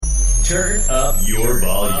Turn up your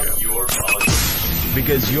volume.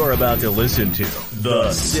 Because you're about to listen to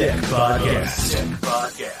The Sick Podcast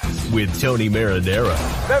with Tony Marinaro.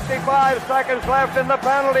 55 seconds left in the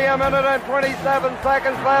penalty, a minute and 27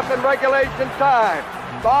 seconds left in regulation time.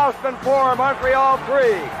 Boston 4, Montreal 3.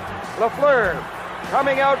 Lafleur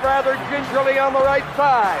coming out rather gingerly on the right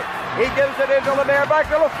side. He gives it into Lemaire, back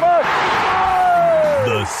to Lafleur. Oh!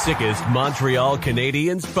 The sickest Montreal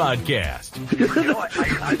Canadiens podcast.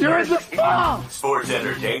 You're in the ball! Sports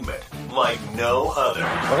entertainment like no other.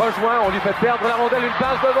 Rejoint, on lui fait perdre la rondelle, une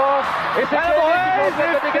passe devant. Et c'est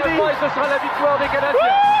le dégagement et ce sera la victoire des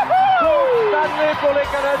Canadiens. Coupe Stanley pour les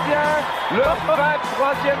Canadiens, le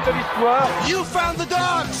 23e de l'histoire. You found the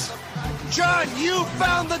dogs! John, you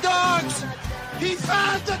found the dogs! He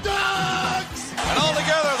found the dogs! And all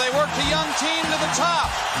together, they worked a young team to the top.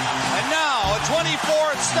 And now, a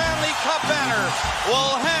 24th Stanley Cup banner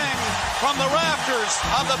will hang from the rafters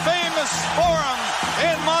of the famous Forum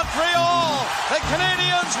in Montreal. The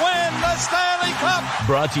Canadiens win the Stanley Cup.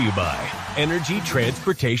 Brought to you by Energy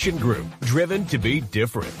Transportation Group. Driven to be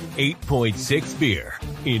different. 8.6 beer.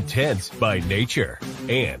 Intense by nature.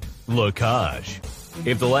 And Laraque.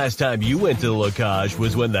 If the last time you went to Laraque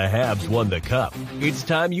was when the Habs won the Cup, it's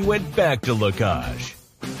time you went back to Laraque.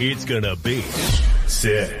 It's gonna be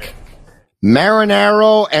sick.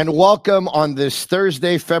 Marinaro, and welcome on this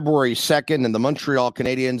Thursday, February 2nd, and the Montreal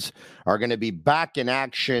Canadiens are going to be back in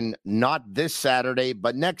action not this Saturday,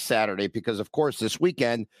 but next Saturday, because, of course, this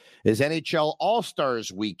weekend is NHL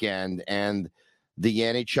All-Stars weekend, and the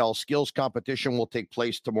NHL skills competition will take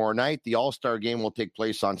place tomorrow night. The All-Star game will take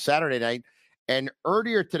place on Saturday night. And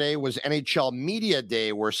earlier today was NHL Media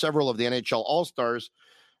Day, where several of the NHL All-Stars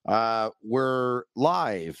were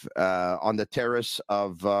live on the terrace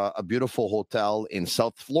of a beautiful hotel in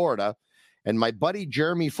South Florida. And my buddy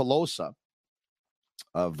Jeremy Filosa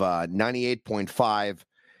of 98.5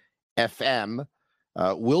 FM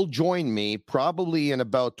will join me probably in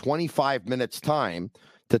about 25 minutes' time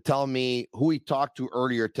to tell me who he talked to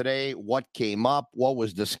earlier today, what came up, what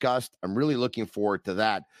was discussed. I'm really looking forward to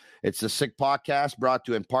that. It's the Sick Podcast, brought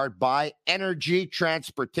to you in part by Energy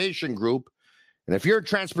Transportation Group. And if you're in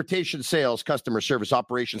transportation sales, customer service,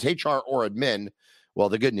 operations, HR, or admin, well,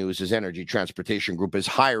 the good news is Energy Transportation Group is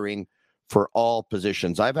hiring for all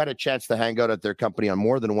positions. I've had a chance to hang out at their company on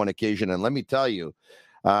more than one occasion, and let me tell you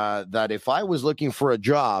that if I was looking for a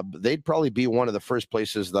job, they'd probably be one of the first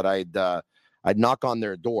places that I'd knock on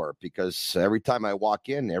their door, because every time I walk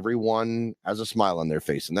in, everyone has a smile on their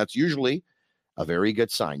face, and that's usually a very good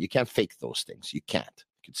sign. You can't fake those things. You can't.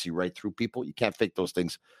 You can see right through people. You can't fake those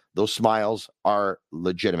things. Those smiles are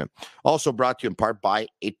legitimate. Also brought to you in part by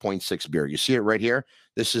 8.6 beer. You see it right here.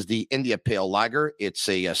 This is the India Pale Lager. It's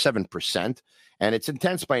a 7%, and it's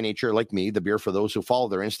intense by nature, like me, the beer for those who follow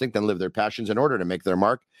their instinct and live their passions in order to make their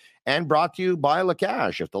mark. And brought to you by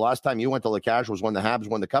Laraque. If the last time you went to Laraque was when the Habs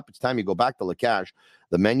won the Cup, it's time you go back to Laraque.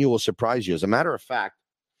 The menu will surprise you. As a matter of fact,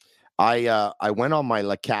 I went on my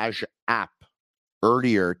Laraque app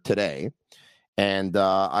earlier today, and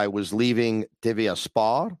I was leaving TVA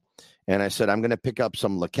Sport, and I said, I'm going to pick up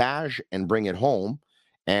some Laraque and bring it home.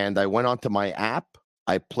 And I went onto my app.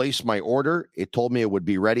 I placed my order. It told me it would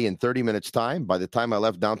be ready in 30 minutes' time. By the time I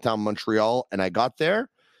left downtown Montreal and I got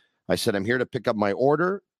there, I said, I'm here to pick up my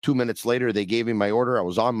order. 2 minutes later, they gave me my order. I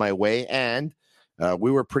was on my way, and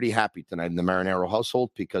we were pretty happy tonight in the Marinaro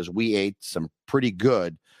household because we ate some pretty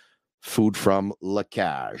good food from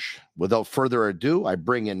Laraque. Without further ado, I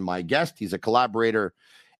bring in my guest. He's a collaborator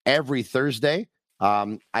every Thursday.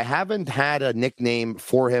 I haven't had a nickname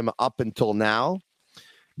for him up until now,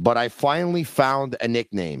 but I finally found a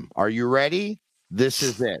nickname. Are you ready? This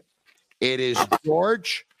is it. It is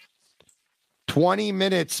George. 20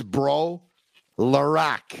 minutes, bro.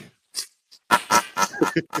 Laraque.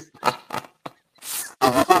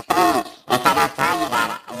 Okay.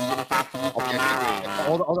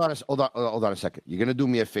 Hold on a second. You're gonna do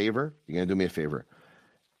me a favor.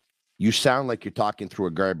 You sound like you're talking through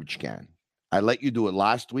a garbage can. I let you do it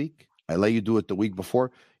last week. I let you do it the week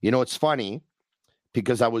before. You know, it's funny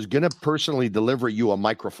because I was gonna personally deliver you a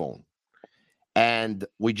microphone, and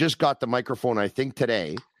we just got the microphone, I think,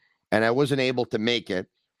 today, and I wasn't able to make it.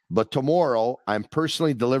 But tomorrow, I'm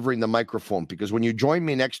personally delivering the microphone, because when you join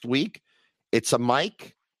me next week, it's a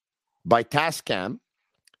mic by Tascam.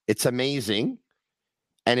 It's amazing,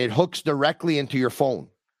 and it hooks directly into your phone.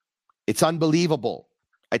 It's unbelievable.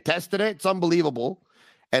 I tested it. It's unbelievable,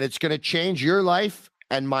 and it's going to change your life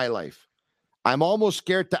and my life. I'm almost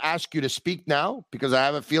scared to ask you to speak now because I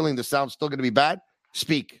have a feeling the sound's still going to be bad.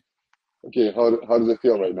 Speak. Okay, how does it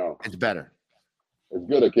feel right now? It's better. It's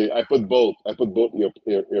good. Okay, I put both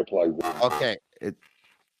earplugs in. Okay.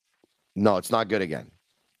 No, it's not good again.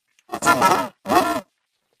 Oh my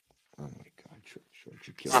God, George,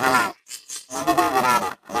 you killed me.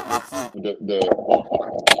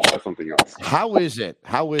 Something else. How is it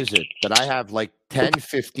that I have like 10,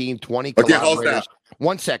 15, 20 Okay, how's collaborators? that?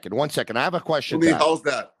 One second. I have a question. How's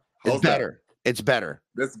that? It's better. It's better.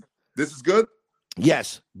 This is good?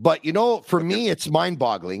 Yes. But, for me, it's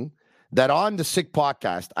mind-boggling that on the Sick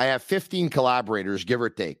Podcast, I have 15 collaborators, give or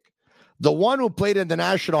take. The one who played in the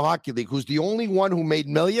National Hockey League, who's the only one who made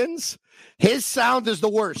millions, his sound is the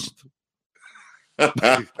worst.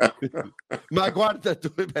 It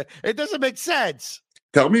doesn't make sense.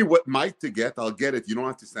 Tell me what mic to get. I'll get it. You don't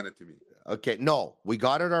have to send it to me. Okay. No, we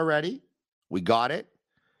got it already. We got it.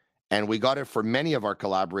 And we got it for many of our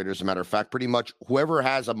collaborators. As a matter of fact, pretty much whoever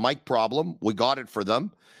has a mic problem, we got it for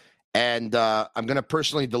them. And I'm going to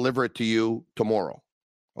personally deliver it to you tomorrow.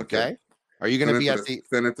 Okay? Are you going to be at the...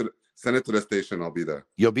 Send it to the station. I'll be there.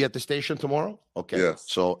 You'll be at the station tomorrow? Okay. Yes.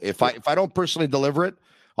 So if I don't personally deliver it,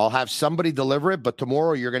 I'll have somebody deliver it. But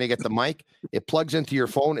tomorrow you're going to get the mic. It plugs into your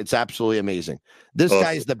phone. It's absolutely amazing. This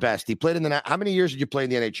guy is the best. He played in the... How many years did you play in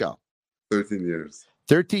the NHL? 13 years.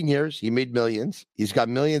 13 years. He made millions. He's got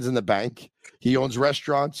millions in the bank. He owns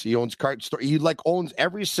restaurants. He owns cart store. He owns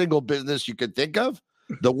every single business you could think of.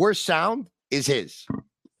 The worst sound is his.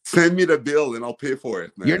 Send me the bill and I'll pay for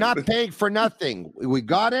it, man. You're not paying for nothing. We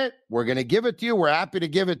got it. We're going to give it to you. We're happy to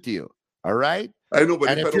give it to you. All right? I know, but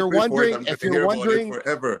and if you're wondering,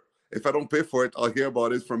 forever. If I don't pay for it, I'll hear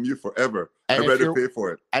about it from you forever. I better pay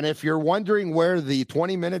for it. And if you're wondering where the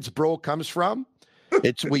 20 minutes bro comes from,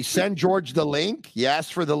 we send George the link. He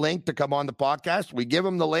asks for the link to come on the podcast. We give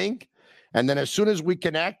him the link. And then as soon as we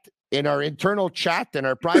connect in our internal chat, in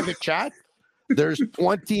our private chat, there's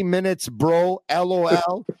 20 minutes, bro,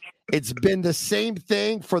 LOL. It's been the same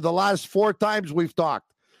thing for the last 4 times we've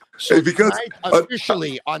talked. So because tonight,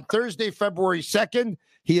 officially on Thursday, February 2nd,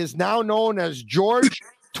 he is now known as George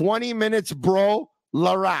 20 minutes, bro,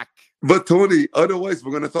 Laraque. But Tony, otherwise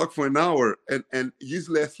we're going to talk for an hour and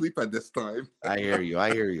usually I sleep at this time. I hear you.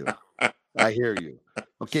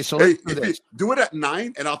 Okay, so let's do this. Do it at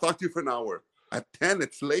 9 and I'll talk to you for an hour. At 10,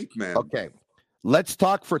 it's late, man. Okay, let's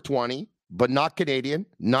talk for 20. But not Canadian,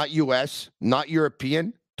 not U.S., not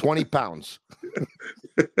European, 20 pounds.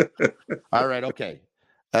 All right, okay.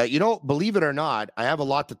 Believe it or not, I have a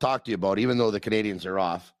lot to talk to you about, even though the Canadians are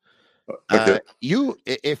off. Okay.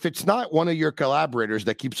 If it's not one of your collaborators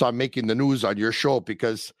that keeps on making the news on your show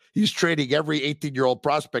because he's trading every 18-year-old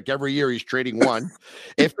prospect every year, he's trading one.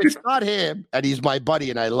 If it's not him, and he's my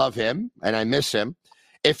buddy and I love him and I miss him,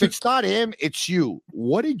 if it's not him, it's you.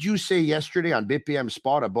 What did you say yesterday on BPM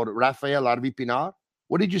Spot about Raphael Harvey-Pinard?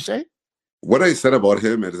 What did you say? What I said about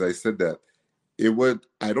him is I said that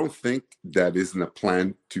I don't think that isn't a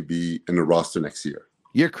plan to be in the roster next year.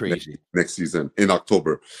 You're crazy. Next season in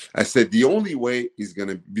October. I said the only way he's going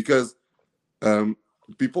to, because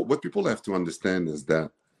what people have to understand is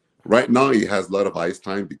that right now he has a lot of ice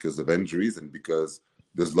time because of injuries and because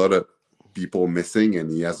there's a lot of people missing and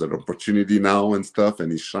he has an opportunity now and stuff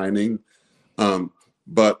and he's shining.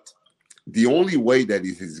 But the only way that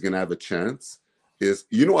he's going to have a chance is,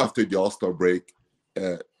 after the All-Star break,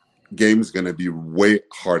 game is going to be way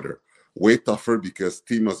harder, way tougher because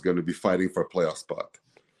team is going to be fighting for a playoff spot.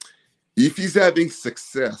 If he's having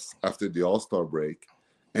success after the All-Star break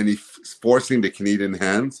and he's forcing the Canadian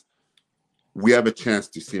hands, we have a chance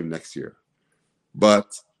to see him next year.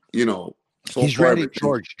 But, so he's ready,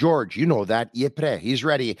 George. You know that. He's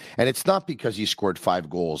ready. And it's not because he scored 5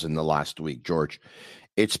 goals in the last week, George.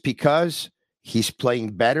 It's because he's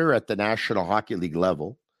playing better at the National Hockey League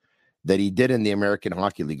level than he did in the American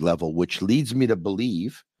Hockey League level, which leads me to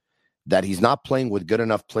believe that he's not playing with good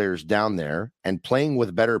enough players down there, and playing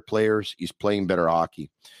with better players, he's playing better hockey.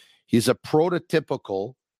 He's a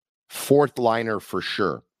prototypical 4th liner for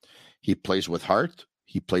sure. He plays with heart.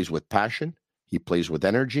 He plays with passion. He plays with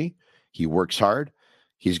energy. He works hard.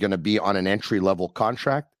 He's going to be on an entry-level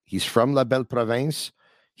contract. He's from La Belle Province.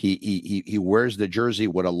 He wears the jersey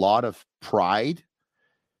with a lot of pride.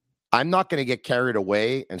 I'm not going to get carried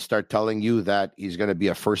away and start telling you that he's going to be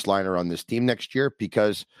a first liner on this team next year,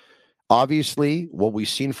 because obviously what we've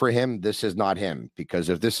seen for him, this is not him. Because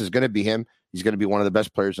if this is going to be him, he's going to be one of the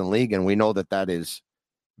best players in the league, and we know that is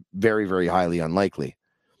very, very highly unlikely.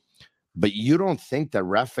 But you don't think that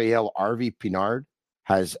Raphael Harvey-Pinard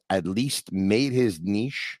has at least made his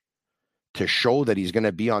niche to show that he's going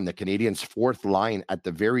to be on the Canadiens' 4th line at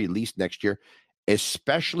the very least next year,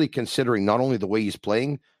 especially considering not only the way he's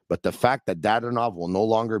playing, but the fact that Dadonov will no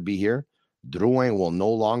longer be here, Drouin will no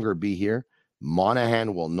longer be here.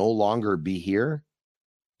 Monahan will no longer be here,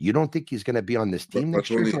 you don't think he's going to be on this team next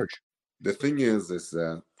year, George? The thing is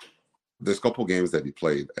that there's a couple games that he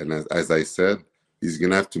played, and as I said, he's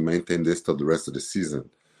going to have to maintain this till the rest of the season.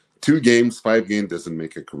 2 games, 5 games doesn't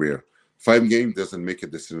make a career. 5 games doesn't make a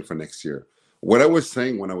decision for next year. What I was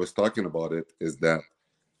saying when I was talking about it is that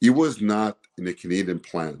he was not in the Canadian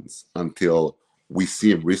plans until we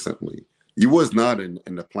see him recently. He was not in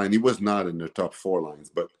the plan. He was not in the top 4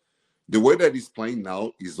 lines. But the way that he's playing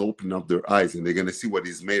now, he's opening up their eyes, and they're going to see what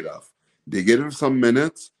he's made of. They give him some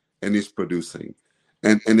minutes, and he's producing.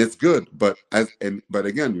 And it's good. But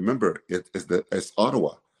again, remember, it's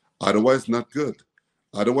Ottawa. Ottawa is not good.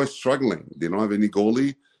 Ottawa is struggling. They don't have any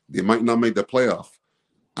goalie. They might not make the playoff.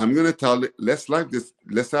 I'm going to tell you, let's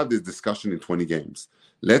have this discussion in 20 games.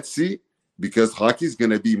 Let's see, because hockey is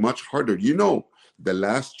going to be much harder. The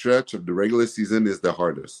last stretch of the regular season is the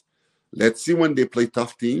hardest. Let's see when they play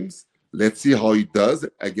tough teams. Let's see how he does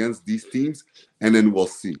against these teams, and then we'll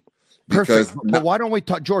see. Perfect. But why don't we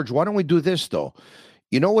talk, George? Why don't we do this, though?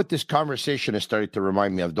 You know what this conversation has started to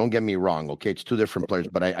remind me of? Don't get me wrong, okay? It's 2 different players,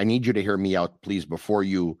 but I need you to hear me out, please, before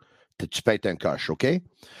you spät and kush, okay?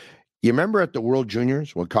 You remember at the World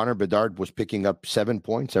Juniors when Connor Bedard was picking up 7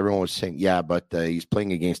 points? Everyone was saying, yeah, but he's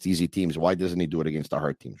playing against easy teams. Why doesn't he do it against the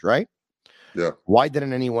hard teams, right? Yeah. Why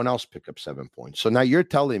didn't anyone else pick up 7 points? So now you're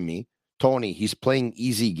telling me, Tony, he's playing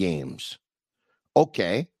easy games.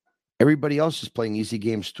 Okay. Everybody else is playing easy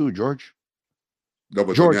games too, George. No,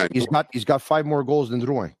 but George, Tony, he's got 5 more goals than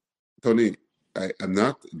Drouin. Tony, I'm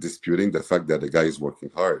not disputing the fact that the guy is working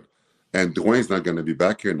hard. And Drouin's not going to be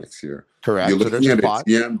back here next year. Correct. You're looking at a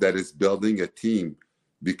GM that is building a team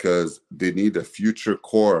because they need a future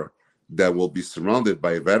core that will be surrounded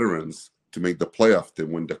by veterans to make the playoff, to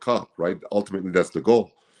win the cup, right? Ultimately, that's the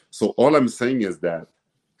goal. So all I'm saying is that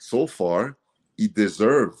so far, he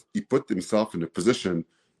put himself in a position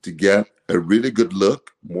to get a really good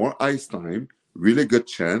look, more ice time, really good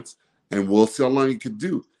chance, and we'll see how long he could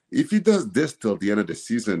do. If he does this till the end of the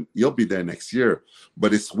season, he'll be there next year.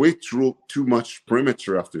 But it's way too much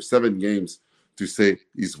premature after 7 games to say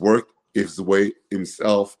he's worked his way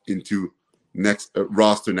himself into next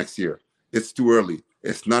roster next year. It's too early.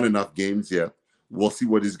 It's not enough games yet. We'll see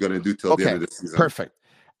what he's going to do till the end of the season. Perfect.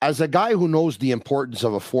 As a guy who knows the importance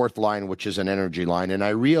of a 4th line, which is an energy line, and I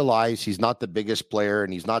realize he's not the biggest player,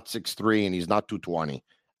 and he's not 6'3", and he's not 220.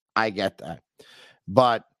 I get that.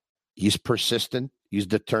 But he's persistent. He's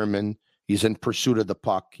determined. He's in pursuit of the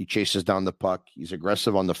puck. He chases down the puck. He's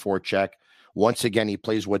aggressive on the forecheck. Once again, he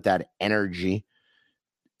plays with that energy.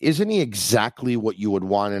 Isn't he exactly what you would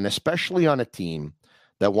want? And especially on a team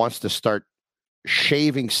that wants to start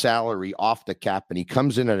shaving salary off the cap, and he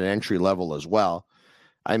comes in at an entry level as well.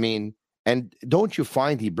 I mean, and don't you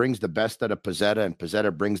find he brings the best out of Pezzetta, and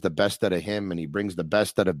Pezzetta brings the best out of him, and he brings the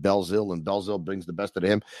best out of Belzile, and Belzile brings the best out of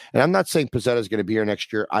him. And I'm not saying Pezzetta is going to be here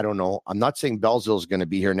next year. I don't know. I'm not saying Belzile is going to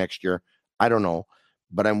be here next year. I don't know.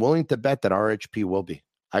 But I'm willing to bet that RHP will be.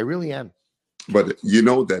 I really am. But and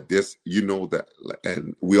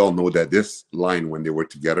we all know that this line, when they were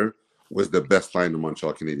together, was the best line in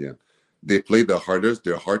Montreal Canadiens. They played the hardest.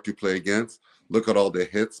 They're hard to play against. Look at all the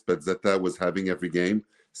hits Pezzetta was having every game.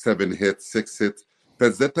 7 hits, 6 hits.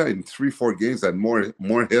 Pezzetta in 3-4 games had more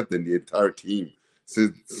hit than the entire team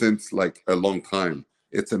since like a long time.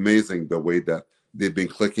 It's amazing the way that they've been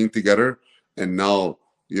clicking together. And now,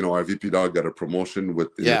 our VP Dog got a promotion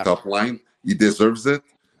with the top line. He deserves it.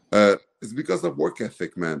 It's because of work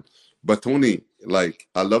ethic, man. But Tony,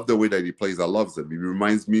 I love the way that he plays. I love it. He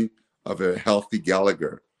reminds me of a healthy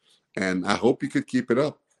Gallagher. And I hope he could keep it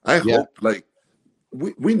up. I hope,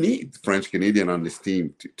 we need French Canadian on this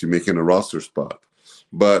team to make in a roster spot.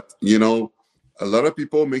 But, a lot of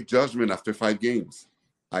people make judgment after 5 games.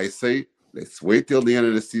 I say, let's wait till the end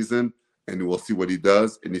of the season, and we'll see what he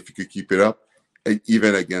does. And if he could keep it up,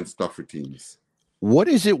 even against tougher teams. What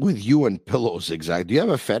is it with you and pillows exactly? Do you have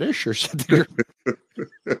a fetish or something?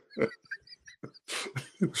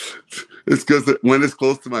 It's because when it's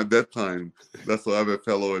close to my bedtime, that's why I have a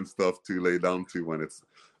pillow and stuff to lay down to. When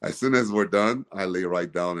as soon as we're done, I lay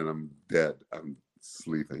right down and I'm dead. I'm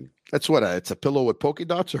sleeping. That's what it's a pillow with polka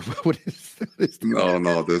dots, or what is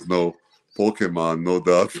No, there's no Pokemon, no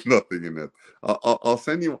dots, nothing in it. I'll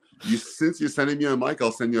send you. Since you're sending me a mic,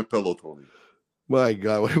 I'll send you a pillow, Tony. My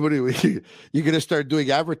God, what are you're gonna start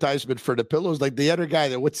doing advertisement for the pillows like the other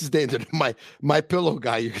guy? What's his name? My pillow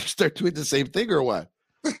guy. You're gonna start doing the same thing or what?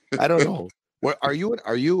 I don't know. Where are you?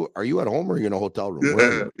 Are you at home or are you in a hotel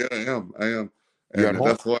room? Yeah, I am. And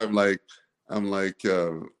that's why I'm like in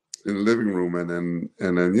the living room, and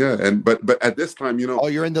then but at this time, Oh,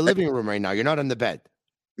 you're in the living room right now. You're not in the bed.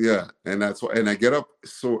 Yeah, and that's why. And I get up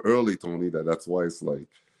so early, Tony, that's why it's like,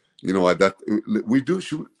 we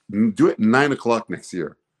do it 9 o'clock next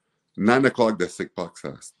year. 9 o'clock, the sick box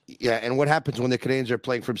has. Yeah, and what happens when the Canadians are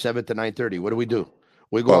playing from 7 to 9:30? What do?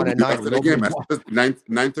 We go Well, on we at do 9. after the game.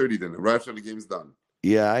 9:30 then, right after the game's done.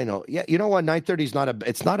 Yeah, I know. Yeah, you know what? 9:30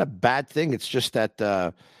 is not a bad thing. It's just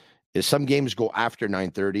that some games go after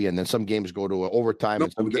 9:30, and then some games go to overtime,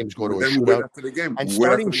 and some games go to a shootout. After the game. And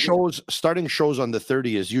starting shows on the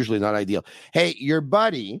 30 is usually not ideal. Hey, your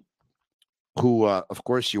buddy, who of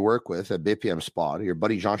course you work with at BPM Sport, your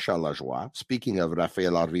buddy Jean-Charles Lajoie. Speaking of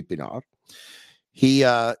Raphaël Harvey-Pinard,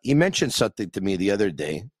 he mentioned something to me the other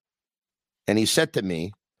day, and he said to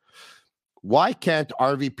me, "Why can't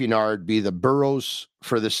Harvey-Pinard be the Burrows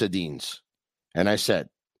for the Sedins?" And I said,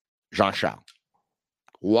 "Jean-Charles,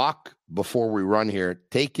 walk before we run here.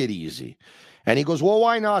 Take it easy." And he goes, "Well,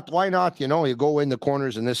 why not? Why not? You go in the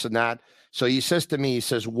corners and this and that." So he says to me,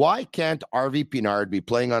 "Why can't Harvey-Pinard be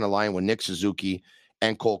playing on a line with Nick Suzuki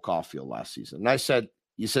and Cole Caulfield last season?" And I said,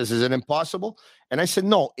 he says, "Is it impossible?" And I said,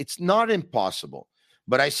 "No, it's not impossible.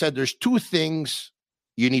 But I said, there's two things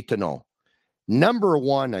you need to know. Number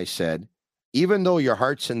one," I said, "even though your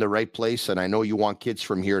heart's in the right place, and I know you want kids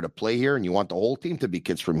from here to play here, and you want the whole team to be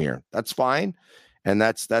kids from here, that's fine. And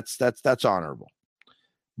that's honorable.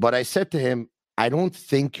 But I said to him, I don't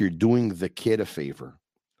think you're doing the kid a favor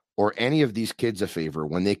or any of these kids a favor.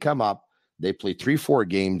 When they come up, they play 3-4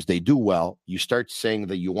 games, they do well. You start saying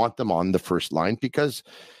that you want them on the first line because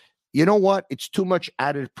you know what? It's too much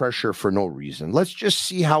added pressure for no reason. Let's just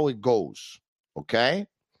see how it goes. Okay?"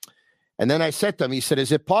 And then I said to him, he said,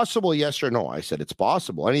 "Is it possible, yes or no?" I said, "It's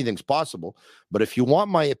possible. Anything's possible. But if you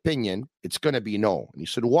want my opinion, it's going to be no." And he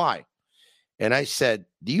said, "Why?" And I said,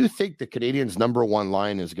 "Do you think the Canadians' number one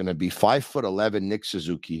line is going to be 5'11" Nick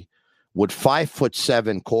Suzuki with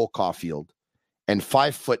 5'7" Cole Caulfield and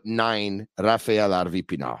 5'9" Raphaël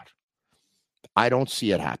Harvey-Pinard? I don't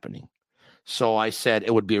see it happening." So I said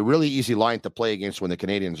it would be a really easy line to play against when the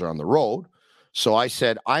Canadians are on the road. So I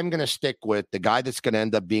said, I'm going to stick with the guy that's going to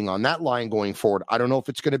end up being on that line going forward. I don't know if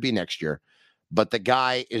it's going to be next year, but the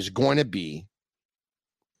guy is going to be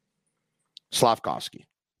Slafkovsky.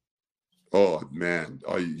 Oh, man.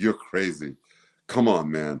 Oh, you're crazy. Come on,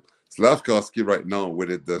 man. Slafkovsky right now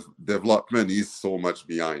with the development, he's so much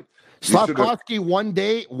behind. Slafkovsky one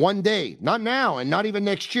day, not now and not even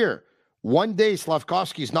next year. One day,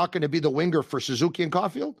 Slafkovsky is not going to be the winger for Suzuki and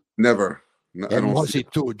Caulfield? Never. No, and was he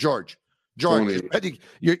too, George? Tony,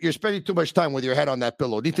 you're spending too much time with your head on that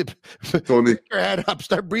pillow. Need to Tony, put your head up.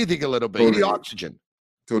 Start breathing a little bit. Tony, you need oxygen.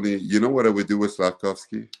 Tony, you know what I would do with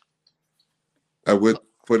Slafkovsky? I would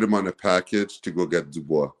put him on a package to go get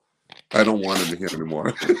Dubois. I don't want him here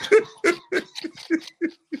anymore.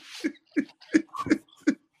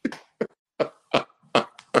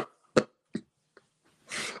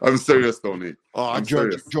 I'm serious, Tony. Oh,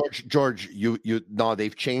 George, no,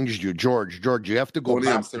 they've changed you, George, you have to go Tony,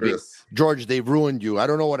 back. I'm serious. George, they've ruined you. I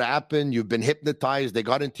don't know what happened. You've been hypnotized. They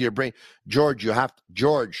got into your brain. George,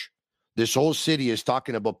 this whole city is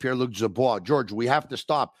talking about Pierre-Luc Dubois. George, we have to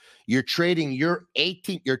stop. You're trading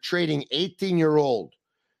 18-year-old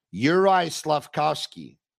Uri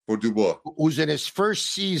Slafkovsky for Dubois, who's in his first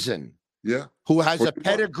season. Yeah. Who has a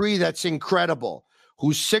pedigree that's incredible.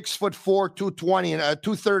 Who's 6'4", 220 and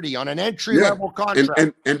 230 on an entry-level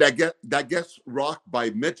contract, and that gets rocked by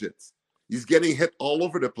midgets. He's getting hit all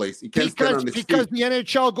over the place. He can't stand on his feet. Because the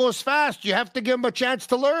NHL goes fast. You have to give him a chance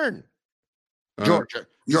to learn. George, are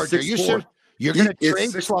you serious? You're going to trade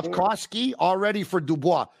Slafkovsky already for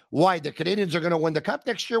Dubois? Why? The Canadians are going to win the Cup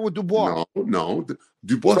next year with Dubois? No.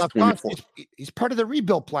 Dubois is 24. He's part of the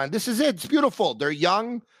rebuild plan. This is it. It's beautiful. They're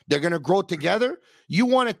young. They're going to grow together. You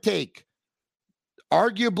want to take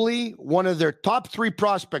arguably one of their top 3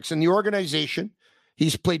 prospects in the organization.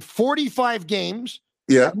 He's played 45 games.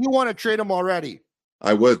 Yeah. You want to trade him already?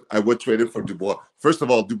 I would trade him for Dubois. First of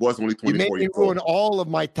all, Dubois is only 24 years old. You made me ruin all of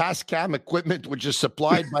my Tascam equipment, which is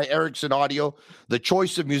supplied by Ericsson Audio, the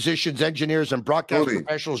choice of musicians, engineers, and broadcast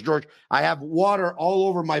professionals, George. I have water all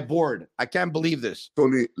over my board. I can't believe this.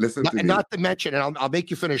 Tony, listen to me. Not to mention, and I'll make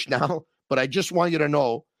you finish now, but I just want you to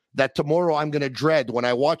know that tomorrow I'm going to dread when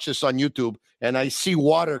I watch this on YouTube and I see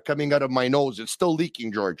water coming out of my nose. It's still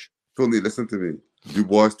leaking, George. Tony, listen to me.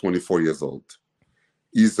 Dubois is 24 years old.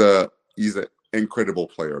 He's an incredible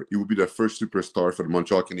player. He will be the first superstar for the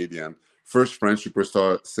Montreal Canadiens, first French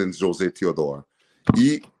superstar since José Theodore.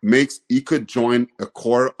 He could join a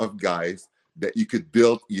core of guys that you could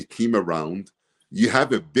build your team around. You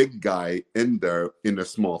have a big guy in there in a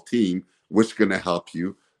small team, which is going to help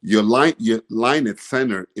you. Your line at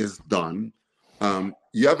center is done.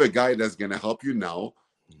 You have a guy that's going to help you now.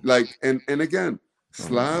 Like, and again,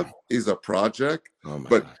 Slav is a project,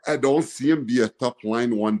 but I don't see him be a top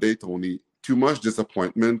line one day, Tony. Too much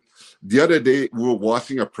disappointment. The other day, we were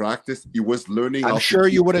watching a practice. He was learning. I'm sure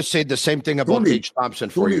you would have said the same thing about Tage Thompson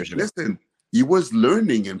 4 years ago. Listen, he was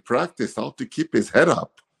learning in practice how to keep his head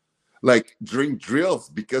up, like during drills,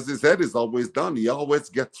 because his head is always down. He always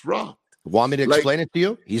gets rocked. Want me to explain it to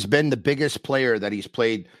you? He's been the biggest player that he's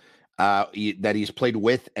played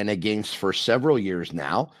with and against for several years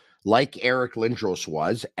now, like Eric Lindros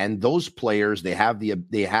was. And those players, they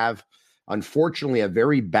have unfortunately a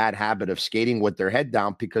very bad habit of skating with their head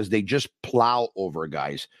down because they just plow over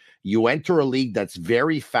guys. You enter a league that's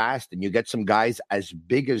very fast and you get some guys as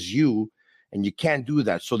big as you, and you can't do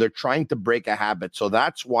that. So they're trying to break a habit. So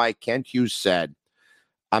that's why Kent Hughes said,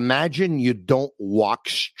 imagine you don't walk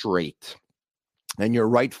straight and your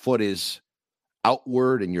right foot is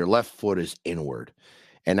outward and your left foot is inward.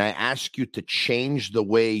 And I ask you to change the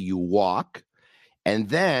way you walk. And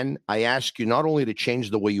then I ask you not only to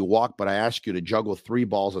change the way you walk, but I ask you to juggle 3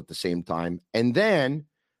 balls at the same time. And then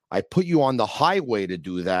I put you on the highway to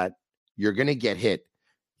do that. You're going to get hit.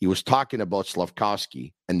 He was talking about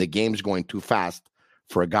Slafkovsky, and the game's going too fast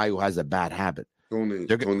for a guy who has a bad habit. Tony.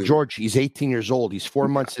 George, he's 18 years old. He's 4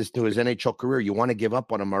 months into his NHL career. You want to give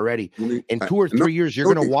up on him already. In 2 or 3 years,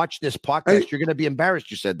 you're going to watch this podcast. You're going to be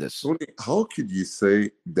embarrassed you said this. Tony, how could you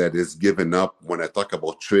say that is given up when I talk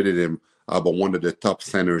about traded him about one of the top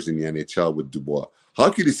centers in the NHL with Dubois? How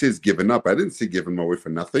could you say it's given up? I didn't say give him away for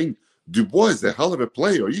nothing. Dubois is a hell of a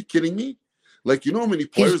player. Are you kidding me? Like, you know how many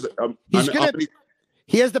players...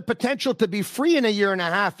 He has the potential to be free in a year and a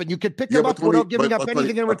half, and you could pick him up without giving up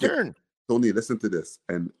anything in return. Tony, listen to this,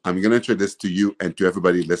 and I'm going to answer this to you and to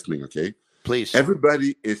everybody listening, okay? Please.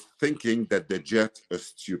 Everybody is thinking that the Jets are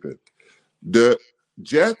stupid. The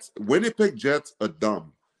Jets, Winnipeg Jets are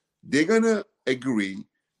dumb. They're going to agree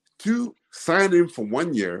to sign him for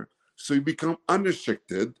 1 year so you become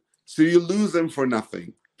unrestricted, so you lose him for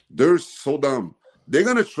nothing. They're so dumb. They're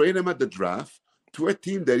going to trade him at the draft to a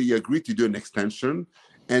team that he agreed to do an extension,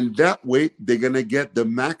 and that way they're going to get the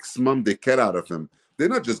maximum they get out of him. They're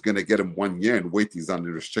not just going to get him 1 year and wait he's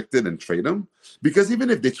unrestricted and trade him, because even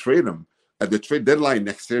if they trade him at the trade deadline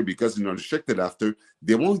next year because he's unrestricted after,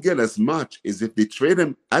 they won't get as much as if they trade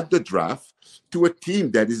him at the draft to a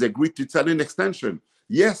team that is agreed to sign an extension.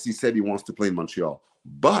 Yes, he said he wants to play in Montreal,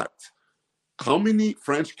 but how many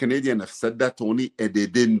French Canadians have said that, Tony, and they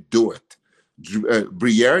didn't do it?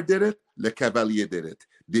 Briere did it. Le Cavalier did it.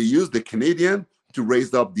 They used the Canadian to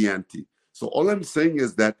raise up the ante. So all I'm saying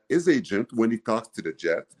is that his agent, when he talks to the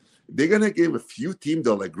Jets, they're going to give a few teams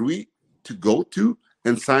they'll agree to go to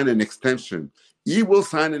and sign an extension. He will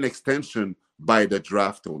sign an extension by the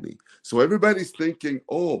draft only. So everybody's thinking,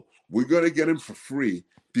 oh, we're going to get him for free.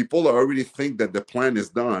 People already think that the plan is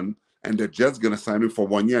done and the Jets going to sign him for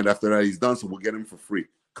 1 year. And after that, he's done, so we'll get him for free.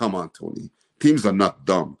 Come on, Tony. Teams are not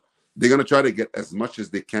dumb. They're going to try to get as much as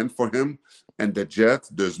they can for him. And the Jets,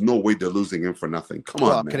 there's no way they're losing him for nothing. Come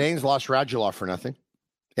on, man. Canadians lost Radulov for nothing.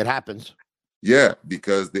 It happens. Yeah,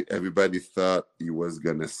 because everybody thought he was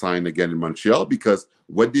going to sign again in Montreal. Because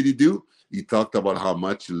what did he do? He talked about how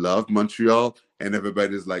much he loved Montreal. And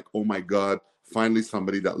everybody's like, oh, my God, finally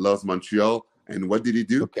somebody that loves Montreal. And what did he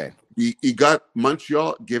do? Okay. He got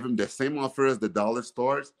Montreal, gave him the same offer as the Dallas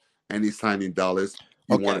Stars, and he signed in Dallas.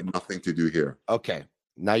 He wanted nothing to do here. Okay.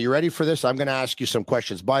 Now, you ready for this? I'm going to ask you some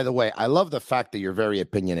questions. By the way, I love the fact that you're very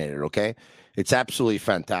opinionated, okay? It's absolutely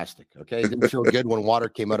fantastic, okay? It didn't feel good when water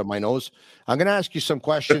came out of my nose. I'm going to ask you some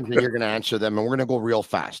questions, and you're going to answer them, and we're going to go real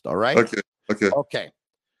fast, all right? Okay.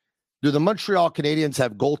 Do the Montreal Canadiens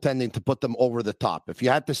have goaltending to put them over the top? If you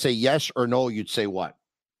had to say yes or no, you'd say what?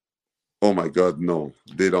 Oh, my God, no.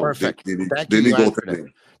 They don't. Perfect. They need goaltending.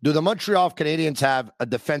 Do the Montreal Canadiens have a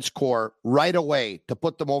defense core right away to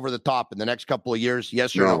put them over the top in the next couple of years?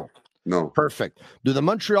 Yes or no? No. Perfect. Do the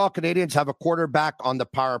Montreal Canadiens have a quarterback on the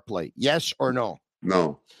power play? Yes or no?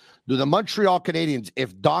 No. Do the Montreal Canadiens,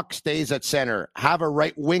 if Doc stays at center, have a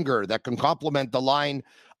right winger that can complement the line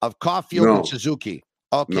of Caulfield and Suzuki?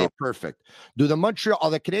 Okay, perfect. Are the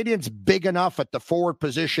Canadiens big enough at the forward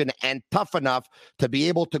position and tough enough to be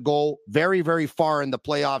able to go very, very far in the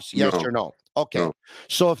playoffs? Yes or no? Okay. No.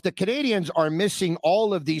 So if the Canadiens are missing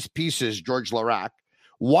all of these pieces, George Laraque,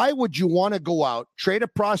 why would you want to go out, trade a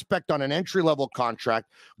prospect on an entry-level contract,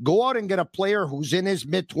 go out and get a player who's in his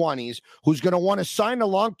mid-20s, who's going to want to sign a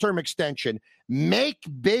long-term extension, make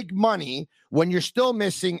big money when you're still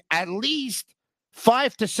missing at least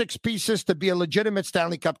 5 to 6 pieces to be a legitimate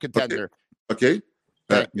Stanley Cup contender? Okay.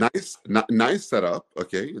 Nice setup.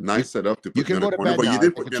 Okay. Nice setup to put you in a corner, but you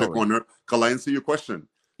didn't put me in a corner. Can I answer your question?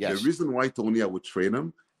 Yes. The reason why, Tony, I would trade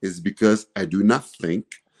him is because I do not think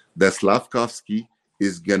that Slafkovsky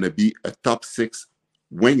is going to be a top 6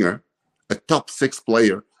 winger, a top 6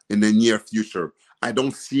 player in the near future. I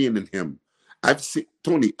don't see it in him. I've seen,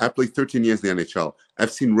 Tony, I played 13 years in the NHL.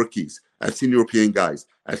 I've seen rookies. I've seen European guys.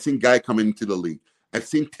 I've seen guys coming into the league. I've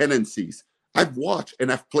seen tendencies. I've watched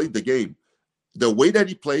and I've played the game. The way that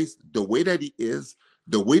he plays, the way that he is,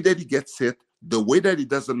 the way that he gets hit, the way that he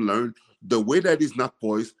doesn't learn, the way that he's not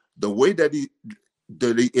poised, the way that he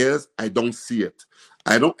is, I don't see it.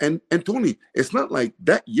 I don't. And Tony, it's not like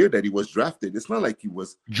that year that he was drafted. It's not like he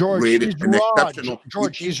was rated an exceptional.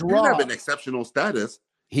 George, he's raw. He didn't have an exceptional status.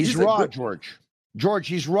 He's raw, George. George,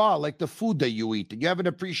 he's raw, like the food that you eat. You have an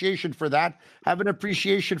appreciation for that. Have an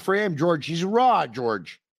appreciation for him, George. He's raw,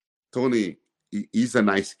 George. Tony, he's a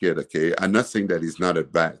nice kid, okay? I'm not saying that he's not a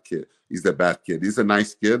bad kid. He's a bad kid. He's a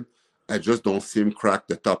nice kid. I just don't see him crack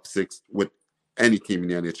the top 6 with any team in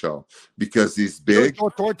the NHL because he's big. Joe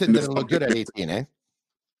Thornton didn't look good at 18, eh?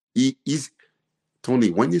 He's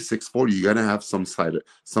Tony, when you're 6'4", you gotta have some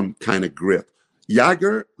kind of grip.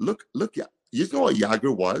 Jagr, look, you know what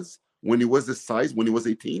Jagr was when he was this size, when he was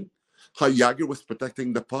 18? How Jagr was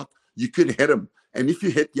protecting the puck. You could hit him. And if you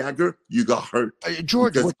hit Jagr, you got hurt.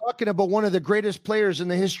 George, we're talking about one of the greatest players in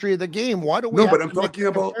the history of the game. Why do we have but I'm talking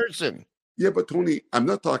about comparison? Yeah, but Tony, I'm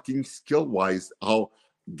not talking skill-wise how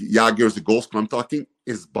Jagr is a goal scorer. I'm talking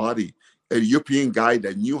his body. A European guy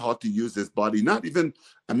that knew how to use his body.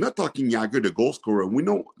 I'm not talking Jagr, the goal scorer. We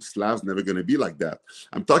know Slav's never going to be like that.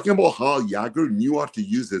 I'm talking about how Jagr knew how to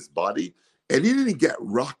use his body, and he didn't get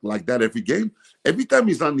rocked like that every game. Every time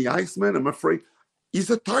he's on the ice, man, I'm afraid he's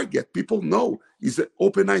a target. People know he's an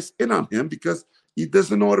open ice in on him because he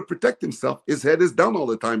doesn't know how to protect himself. His head is down all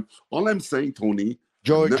the time. All I'm saying, Tony,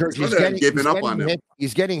 George,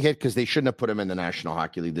 he's getting hit because they shouldn't have put him in the National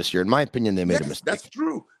Hockey League this year. In my opinion, they made a mistake. That's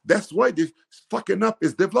true. That's why they're fucking up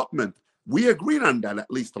his development. We agreed on that, at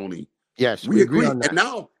least, Tony. Yes, we agreed on that. And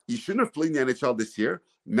now he shouldn't have played in the NHL this year.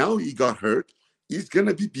 Now he got hurt. He's going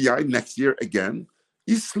to be behind next year again.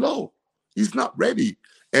 He's slow. He's not ready.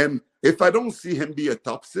 And if I don't see him be a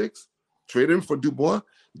top 6, trade him for Dubois.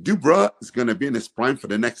 Dubois is going to be in his prime for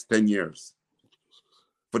the next 10 years.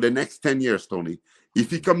 For the next 10 years, Tony. If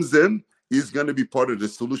he comes in, he's going to be part of the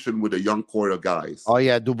solution with a young core of guys. Oh,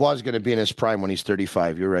 yeah. Dubois is going to be in his prime when he's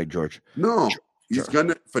 35. You're right, George. No, he's going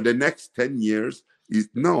to, for the next 10 years,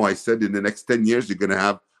 I said in the next 10 years, you're going to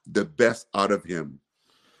have the best out of him.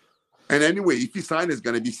 And anyway, if he signs, it's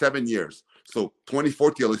going to be 7 years. So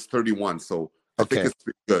 2040 is 31. So I think it's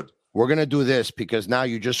pretty good. We're going to do this because now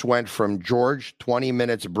you just went from George, 20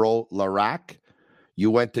 minutes, bro, Laraque. You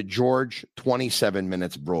went to George, 27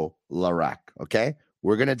 minutes, bro, Laraque. Okay?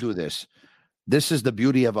 We're going to do this. This is the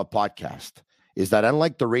beauty of a podcast, is that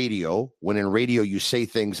unlike the radio, when in radio you say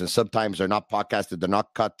things and sometimes they're not podcasted, they're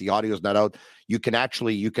not cut, the audio's not out, you can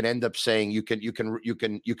end up saying, you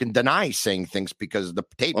can deny saying things because the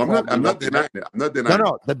tape. I'm not denying it.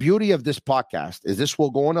 No. The beauty of this podcast is this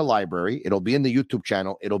will go in a library. It'll be in the YouTube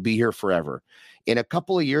channel. It'll be here forever. In a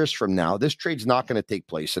couple of years from now, this trade's not going to take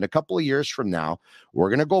place. In a couple of years from now, we're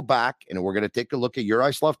going to go back and we're going to take a look at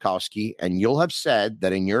Juraj Slafkovsky, and you'll have said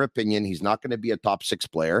that, in your opinion, he's not going to be a top 6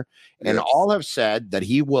 player. And all have said that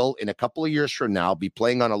he will, in a couple of years from now, be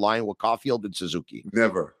playing on a line with Caulfield and Suzuki.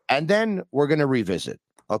 Never. And then we're going to revisit.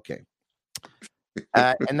 Okay.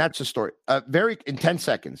 And that's the story. In 10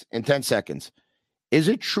 seconds. Is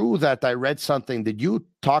it true that I read something? Did you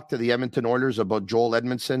talk to the Edmonton Oilers about Joel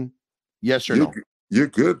Edmondson? Yes or no? You're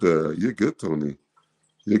good. You're good, Tony.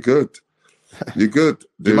 You're good. You're good.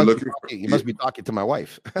 You must be talking to my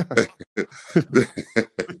wife.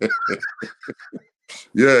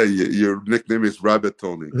 Yeah, your nickname is Rabbit,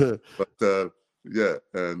 Tony. But yeah,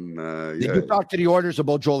 and Did you talk to the Oilers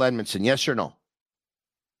about Joel Edmondson? Yes or no?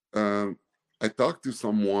 I talked to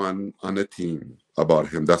someone on the team about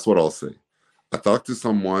him. That's what I'll say. I talked to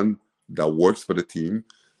someone that works for the team.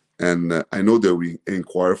 And I know that we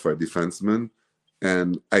inquire for a defenseman,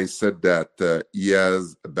 and I said that he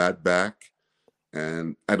has a bad back,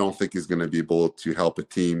 and I don't think he's going to be able to help a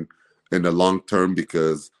team in the long term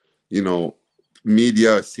because, media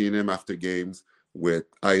has seen him after games with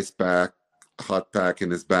ice pack, hot pack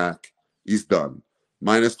in his back. He's done.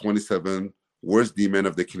 Minus 27, worst D-man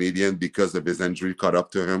of the Canadian because of his injury caught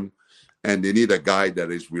up to him. And they need a guy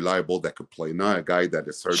that is reliable that could play, not a guy that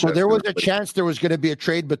is hurt. So there was a chance there was going to be a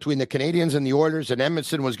trade between the Canadians and the Oilers, and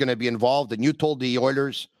Edmondson was going to be involved, and you told the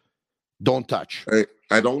Oilers, don't touch.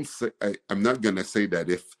 I'm not going to say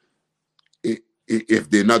that if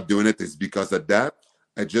they're not doing it, it's because of that.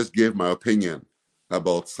 I just gave my opinion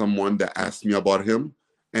about someone that asked me about him,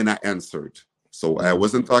 and I answered. So I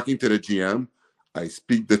wasn't talking to the GM. I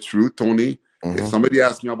speak the truth, Tony. If somebody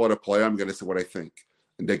asks me about a player, I'm going to say what I think.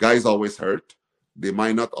 And the guy's always hurt. They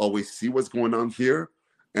might not always see what's going on here.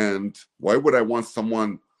 And why would I want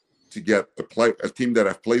someone to get a team that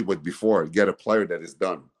I've played with before, get a player that is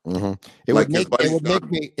done? It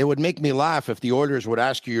would make me laugh if the Oilers would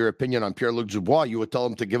ask you your opinion on Pierre-Luc Dubois. You would tell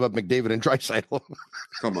them to give up McDavid and Draisaitl.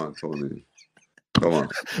 Come on, Tony. Come on.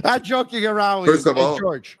 I'm joking around with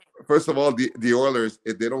George. First of all, the Oilers,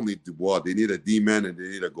 they don't need Dubois. They need a D-man and they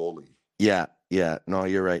need a goalie. Yeah. No,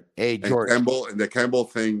 you're right. Hey, George. And the Campbell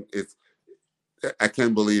thing, I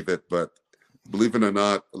can't believe it, but believe it or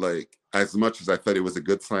not, like, as much as I thought it was a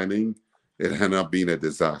good signing, it ended up being a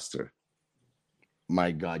disaster.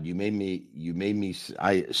 My God, you made me.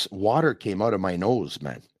 Water came out of my nose,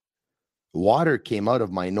 man. Water came out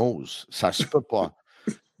of my nose.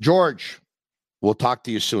 George, we'll talk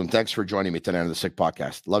to you soon. Thanks for joining me tonight on the Sick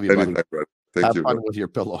Podcast. Love you, buddy. Thank you. Have fun with your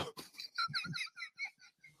pillow.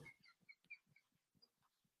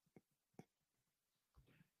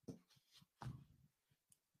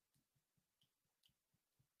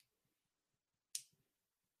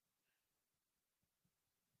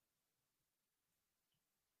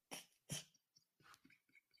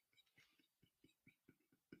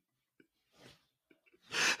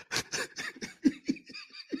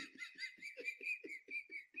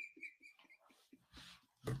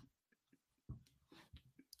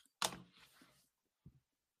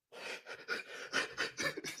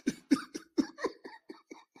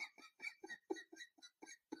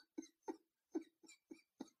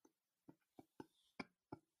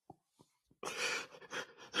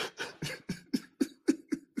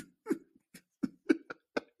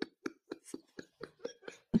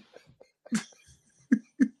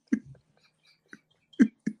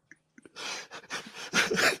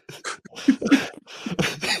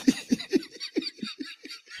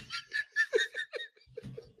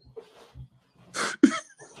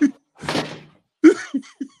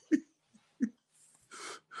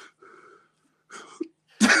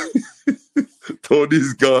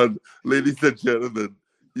 Tony's gone. Ladies and gentlemen,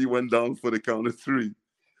 he went down for the count of 3.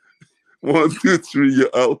 1, 2, 3, you're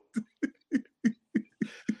out.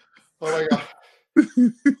 Oh my God.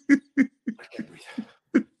 I can't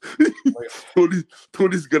breathe.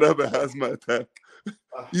 Tony's gonna have a hazmat attack.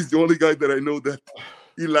 He's the only guy that I know that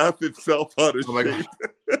he laughed himself out of shape.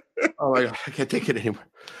 Oh my God. I can't take it anymore.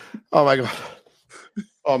 Oh my God.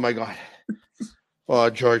 Oh my God. Oh,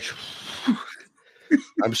 George.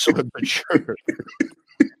 I'm so immature.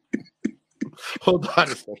 Hold on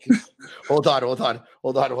a second. Hold on. Let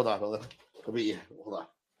me, hold on.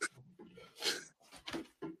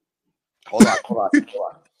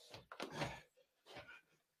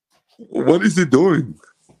 What is he doing?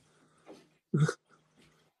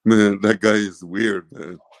 Man, that guy is weird,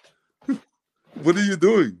 man. What are you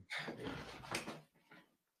doing?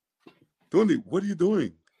 Tony, what are you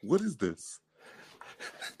doing? What is this?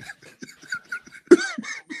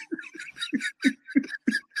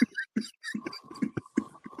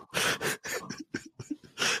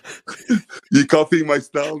 You copying my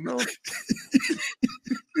style now?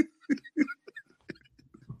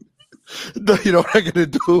 No, you know what I'm gonna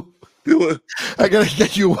do? I gotta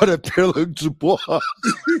get you one of Pierre-Luc Dubois.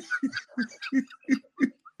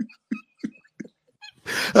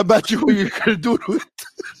 I bet you what you're gonna do to it.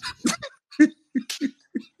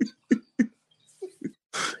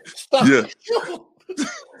 Stop the show!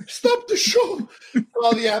 Stop the show!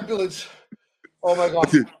 Call the ambulance. Oh my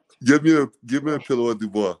God! Give me a pillow of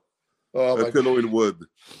Dubois. A pillow in wood.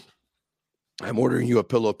 I'm ordering you a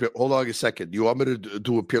pillow. Hold on a second. You want me to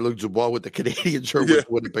do a Pierre-Luc Dubois with the Canadians or with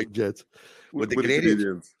Winnipeg Jets? With the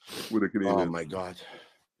Canadians. With the Canadians. Oh my God.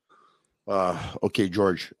 Okay,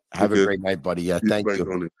 George. Have a great night, buddy. Yeah, thank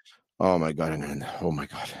you. Oh my God. Oh my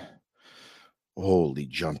God. Holy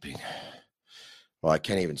jumping. Well, I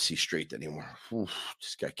can't even see straight anymore. Oof,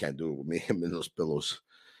 this guy can't do it with me. Him in those pillows.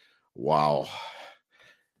 Wow.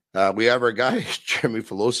 We have our guy, Jeremy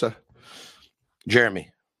Filosa. Jeremy.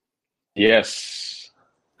 Yes.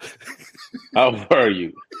 How are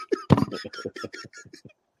you?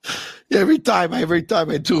 Every time I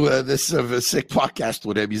do this sick podcast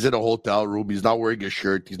with him, he's in a hotel room. He's not wearing a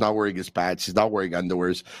shirt. He's not wearing his pants. He's not wearing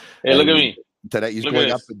underwears. Hey, look at me. Today he's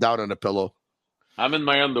going up and down on a pillow. I'm in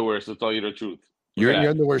my underwear, to tell you the truth. You're in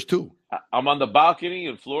your underwears too. I'm on the balcony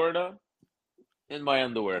in Florida in my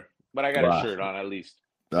underwear, but I got a shirt on at least.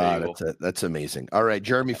 That's amazing. All right,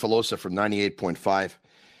 Jeremy Filosa from 98.5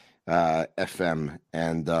 FM,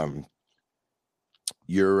 and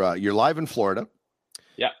you're live in Florida.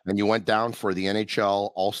 Yeah, and you went down for the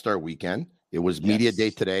NHL All-Star Weekend. It was media day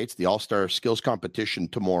today. It's the All-Star Skills Competition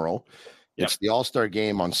tomorrow. It's the All-Star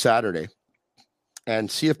Game on Saturday. And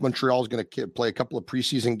see if Montreal is going to play a couple of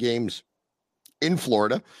preseason games in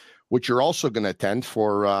Florida, which you're also going to attend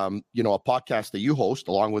for, a podcast that you host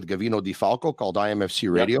along with Gavino Di Falco called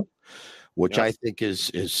IMFC Radio, which I think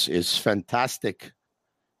is fantastic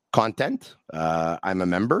content. I'm a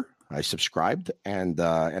member. I subscribed and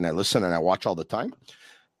I listen and I watch all the time.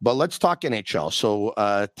 But let's talk NHL. So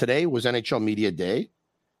today was NHL Media Day.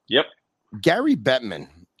 Yep. Gary Bettman,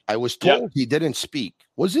 I was told he didn't speak.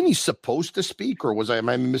 Wasn't he supposed to speak, or am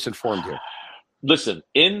I misinformed here? Listen,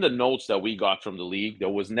 in the notes that we got from the league, there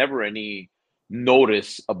was never any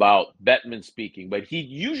notice about Bettman speaking, but he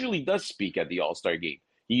usually does speak at the All-Star game.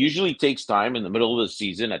 He usually takes time in the middle of the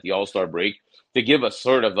season at the All-Star break to give a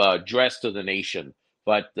sort of address to the nation.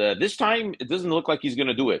 But this time, it doesn't look like he's going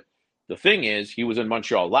to do it. The thing is, he was in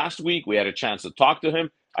Montreal last week. We had a chance to talk to him.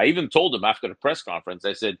 I even told him after the press conference,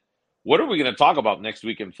 I said, what are we going to talk about next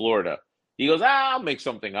week in Florida? He goes, I'll make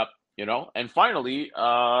something up, And finally,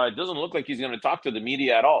 it doesn't look like he's going to talk to the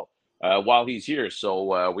media at all while he's here.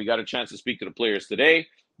 So we got a chance to speak to the players today,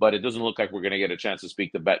 but it doesn't look like we're going to get a chance to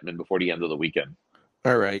speak to Bettman before the end of the weekend.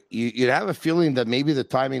 All right. You'd have a feeling that maybe the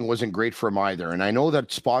timing wasn't great for him either. And I know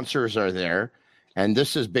that sponsors are there. And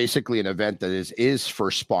this is basically an event that is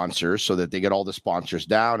for sponsors so that they get all the sponsors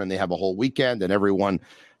down and they have a whole weekend and everyone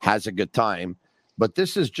has a good time. But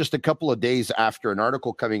this is just a couple of days after an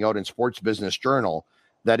article coming out in Sports Business Journal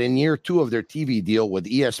that in year 2 of their TV deal with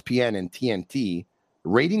ESPN and TNT,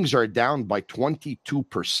 ratings are down by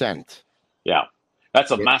 22%. Yeah,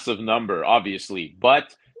 that's a massive number, obviously.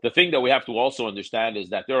 But the thing that we have to also understand is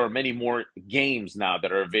that there are many more games now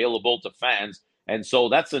that are available to fans. And so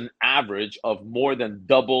that's an average of more than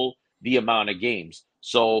double the amount of games.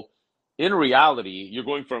 So in reality, you're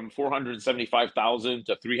going from 475,000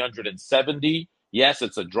 to 370. Yes,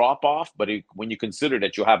 it's a drop off, but when you consider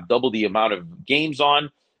that you have double the amount of games on,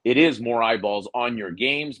 it is more eyeballs on your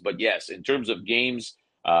games. But yes, in terms of games,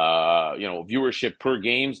 viewership per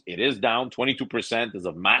games, it is down 22%. Is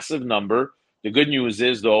a massive number. The good news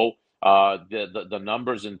is, though, the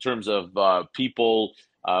numbers in terms of people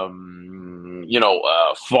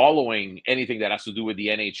following anything that has to do with the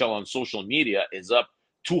NHL on social media is up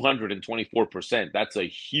 224%. That's a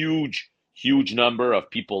huge number of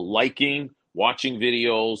people liking, watching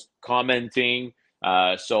videos, commenting.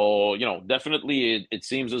 So definitely it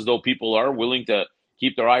seems as though people are willing to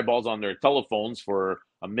keep their eyeballs on their telephones for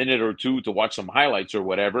a minute or two to watch some highlights or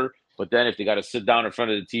whatever. But then if they got to sit down in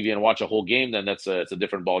front of the TV and watch a whole game, then it's a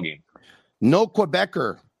different ballgame. No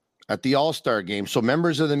Quebecer at the All-Star game. So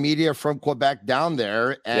members of the media from Quebec down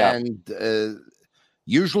there, and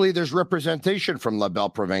usually there's representation from La Belle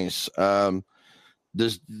Province.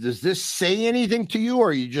 Does this say anything to you,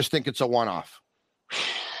 or you just think it's a one-off?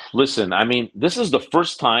 Listen, I mean, this is the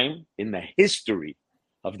first time in the history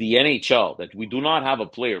of the NHL that we do not have a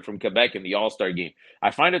player from Quebec in the All-Star game.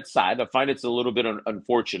 I find it sad. I find it's a little bit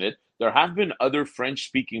unfortunate. There have been other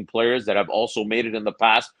French-speaking players that have also made it in the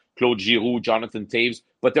past, Claude Giroux, Jonathan Toews,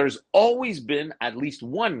 but there's always been at least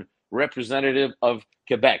one representative of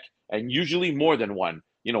Quebec, and usually more than one.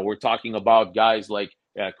 We're talking about guys like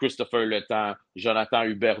Christopher Letang,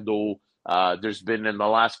 Jonathan Huberdeau. There's been in the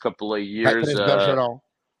last couple of years,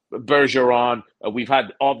 Bergeron. We've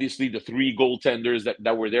had obviously the 3 goaltenders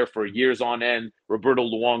that were there for years on end: Roberto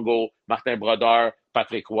Luongo, Martin Brodeur,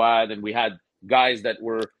 Patrick Roy, and we had guys that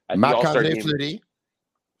were at the All-Star game.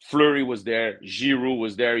 Fleury was there. Giroux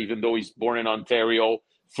was there, even though he's born in Ontario.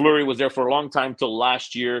 Fleury was there for a long time till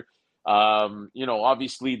last year.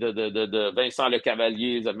 Obviously the Vincent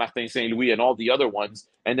Lecavalier, the Martin Saint-Louis, and all the other ones.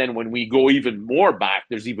 And then when we go even more back,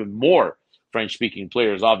 there's even more French-speaking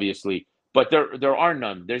players, obviously. But there are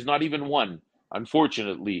none. There's not even one,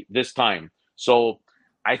 unfortunately, this time. So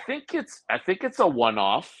I think it's a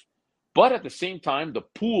one-off. But at the same time, the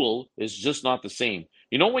pool is just not the same.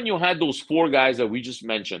 When you had those 4 guys that we just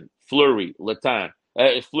mentioned, Fleury, Letang,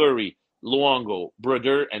 Luongo,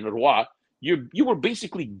 Brodeur, and Roy, you were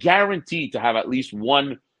basically guaranteed to have at least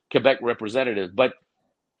one Quebec representative. But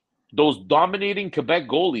those dominating Quebec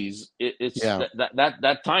goalies,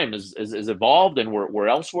 that time is evolved, and we're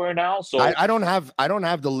elsewhere now. So I don't have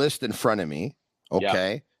the list in front of me,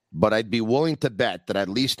 okay, but I'd be willing to bet that at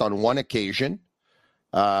least on one occasion,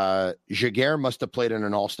 Giguère must have played in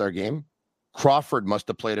an All-Star game. Crawford must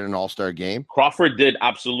have played in an All-Star game. Crawford did,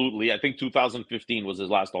 absolutely. I think 2015 was his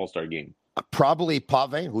last All-Star game. Probably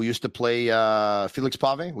Pavin, who used to play, Felix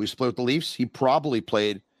Pavin, who used to play with the Leafs. He probably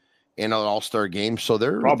played in an All-Star game. So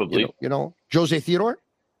they're probably, Jose Theodore.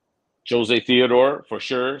 Jose Theodore, for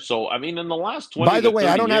sure. So, I mean, in the last 20 By the way,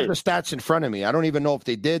 I don't years, have the stats in front of me. I don't even know if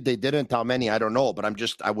they did. They didn't. How many? I don't know. But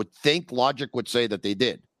I would think logic would say that they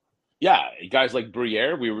did. Yeah, guys like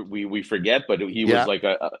Briere, we forget, but he was like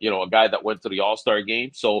a guy that went to the All-Star game.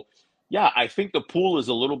 So, yeah, I think the pool is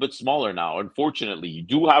a little bit smaller now. Unfortunately, you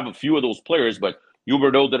do have a few of those players, but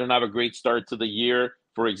Huberdeau didn't have a great start to the year,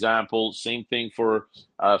 for example. Same thing for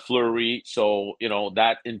Fleury. So,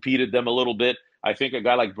 that impeded them a little bit. I think a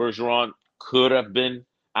guy like Bergeron could have been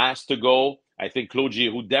asked to go. I think Claude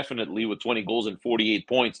Giroux definitely, with 20 goals and 48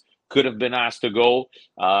 points, could have been asked to go.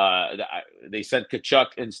 They sent Tkachuk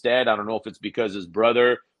instead. I don't know if it's because his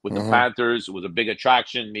brother with the Panthers was a big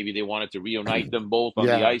attraction. Maybe they wanted to reunite them both on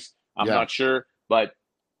the ice. I'm not sure. But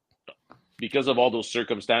because of all those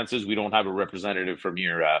circumstances, we don't have a representative from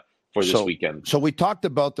here for this weekend. So we talked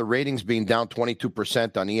about the ratings being down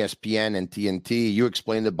 22% on ESPN and TNT. You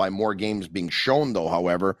explained it by more games being shown, though,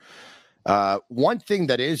 however. One thing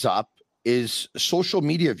that is up is social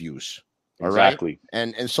media views. All exactly.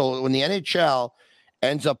 Right. And so when the NHL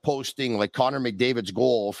ends up posting like Connor McDavid's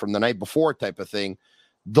goal from the night before type of thing,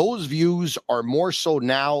 those views are more so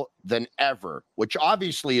now than ever, which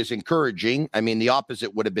obviously is encouraging. I mean, the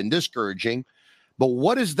opposite would have been discouraging. But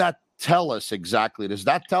what does that tell us exactly? Does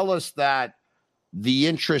that tell us that the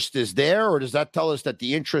interest is there, or does that tell us that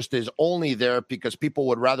the interest is only there because people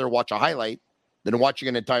would rather watch a highlight than watching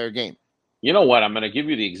an entire game? You know what? I'm going to give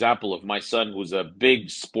you the example of my son, who's a big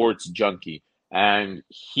sports junkie, and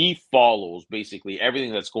he follows basically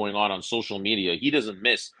everything that's going on social media. He doesn't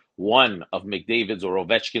miss one of McDavid's or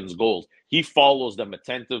Ovechkin's goals. He follows them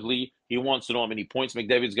attentively. He wants to know how many points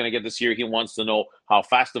McDavid's going to get this year. He wants to know how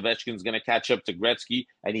fast Ovechkin's going to catch up to Gretzky,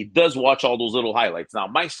 and he does watch all those little highlights. Now,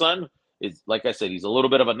 my son is, like I said, he's a little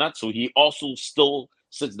bit of a nut, so he also still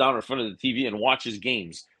sits down in front of the TV and watches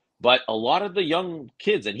games. But a lot of the young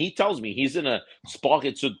kids, and he tells me he's in a Sport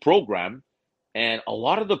Études program, and a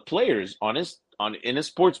lot of the players in his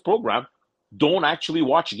sports program don't actually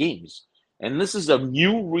watch games. And this is a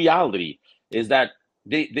new reality, is that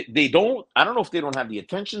they don't, I don't know if they don't have the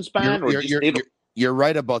attention span You're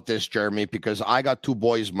right about this, Jeremy, because I got two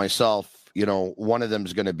boys myself. One of them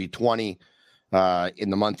is going to be 20 in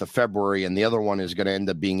the month of February, and the other one is going to end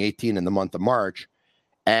up being 18 in the month of March.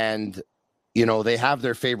 And they have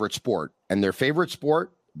their favorite sport, and their favorite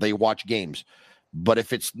sport, they watch games. But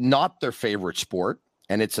if it's not their favorite sport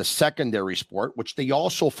and it's a secondary sport, which they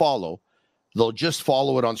also follow, they'll just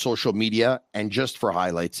follow it on social media and just for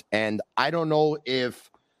highlights. And I don't know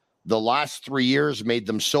if the last 3 years made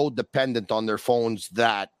them so dependent on their phones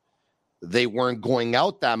that they weren't going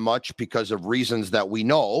out that much because of reasons that we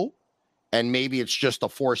know. And maybe it's just a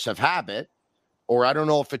force of habit. Or I don't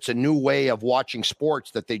know if it's a new way of watching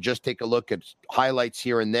sports that they just take a look at highlights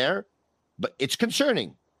here and there. But it's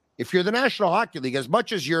concerning. If you're the National Hockey League, as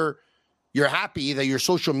much as you're happy that your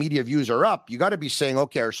social media views are up, you got to be saying,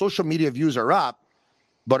 okay, our social media views are up,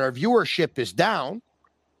 but our viewership is down.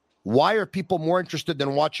 Why are people more interested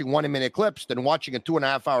in watching 1-minute clips than watching a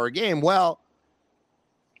 2.5-hour game? Well,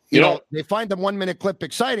 they find the 1-minute clip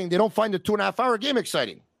exciting. They don't find the 2.5-hour game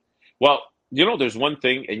exciting. Well, there's one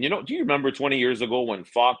thing, and do you remember 20 years ago when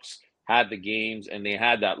Fox had the games and they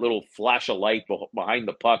had that little flash of light behind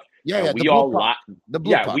the puck? Yeah, we all laughed.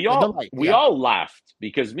 We all laughed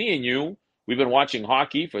because me and you, we've been watching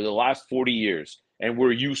hockey for the last 40 years and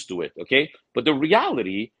we're used to it, okay? But the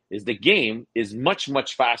reality is the game is much,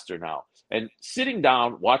 much faster now. And sitting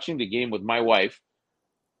down watching the game with my wife,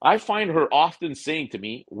 I find her often saying to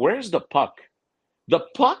me, "Where's the puck?" The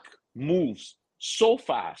puck moves so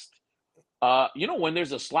fast. When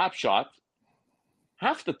there's a slap shot,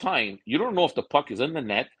 half the time, you don't know if the puck is in the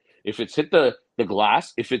net, if it's hit the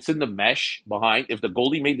glass, if it's in the mesh behind, if the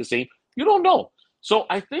goalie made the save. You don't know. So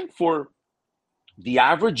I think for the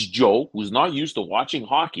average Joe who's not used to watching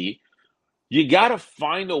hockey, you got to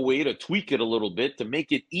find a way to tweak it a little bit to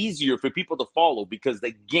make it easier for people to follow, because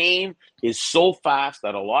the game is so fast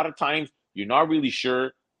that a lot of times you're not really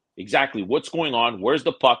sure exactly what's going on. Where's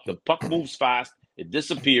the puck? The puck moves fast. It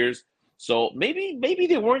disappears. So maybe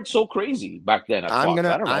they weren't so crazy back then. I don't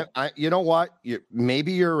know. You know what?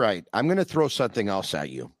 Maybe you're right. I'm going to throw something else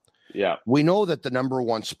at you. Yeah. We know that the number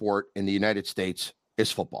one sport in the United States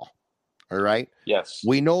is football. All right. Yes.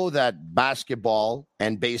 We know that basketball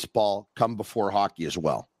and baseball come before hockey as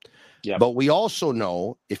well. Yeah. But we also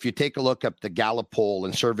know, if you take a look at the Gallup poll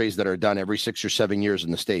and surveys that are done every 6 or 7 years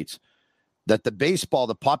in the States, that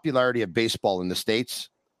the popularity of baseball in the States,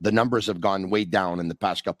 the numbers have gone way down in the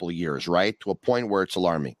past couple of years, right? To a point where it's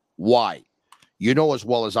alarming. Why? You know as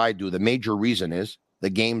well as I do, the major reason is the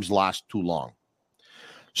games last too long.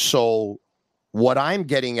 So What I'm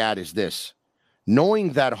getting at is this.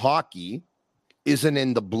 Knowing that hockey isn't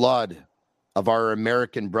in the blood of our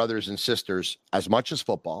American brothers and sisters as much as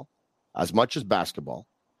football, as much as basketball,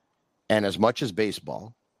 and as much as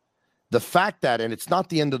baseball, the fact that, and it's not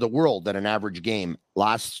the end of the world that an average game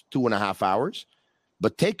lasts 2.5 hours,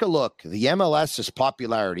 but take a look. The MLS's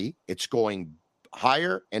popularity, it's going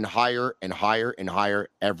higher and higher and higher and higher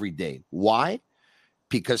every day. Why?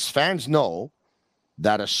 Because fans know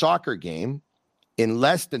that a soccer game in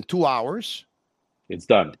less than 2 hours, it's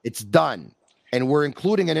done. It's done. And we're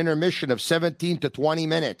including an intermission of 17 to 20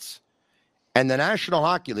 minutes. And the National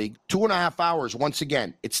Hockey League, 2.5 hours, once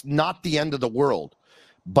again, it's not the end of the world.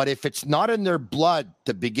 But if it's not in their blood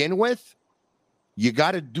to begin with, you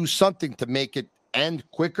got to do something to make it end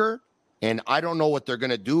quicker. And I don't know what they're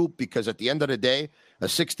going to do, because at the end of the day, a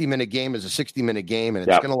 60-minute game is a 60-minute game, and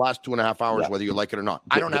it's going to last 2.5 hours, whether you like it or not.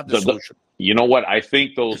 I don't have the solution. You know what? I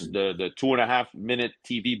think the 2.5-minute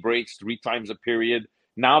TV breaks 3 times a period,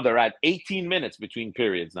 now they're at 18 minutes between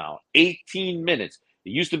periods now. 18 minutes. It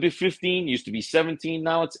used to be 15, used to be 17,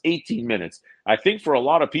 now it's 18 minutes. I think for a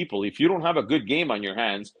lot of people, if you don't have a good game on your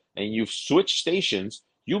hands and you've switched stations,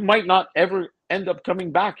 you might not ever end up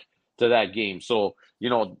coming back to that game. So,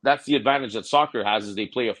 that's the advantage that soccer has, is they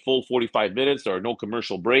play a full 45 minutes. There are no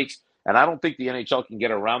commercial breaks. And I don't think the NHL can get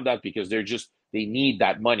around that, because they need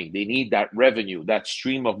that money. They need that revenue, that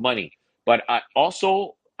stream of money. But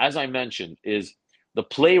also, as I mentioned, is the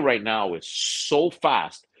play right now is so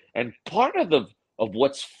fast. And part of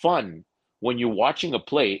what's fun when you're watching a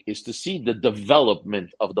play is to see the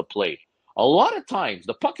development of the play. A lot of times,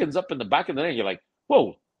 the puck ends up in the back of the net, and you're like,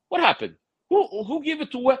 whoa, what happened? Who gave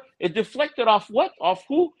it to what? It deflected off what? Off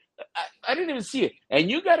who? I didn't even see it.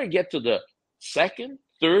 And you got to get to the second,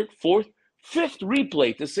 third, fourth, fifth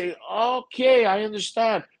replay to say, okay, I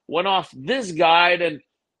understand. Went off this guy. And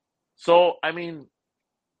so,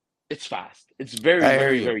 it's fast. It's very,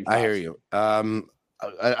 very, very fast. I hear you.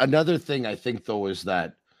 Another thing I think, though, is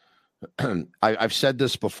that I've said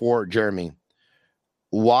this before, Jeremy.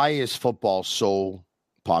 Why is football so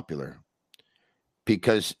popular?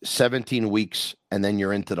 Because 17 weeks and then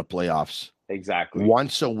you're into the playoffs. Exactly.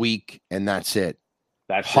 Once a week and that's it.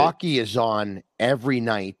 Hockey is on every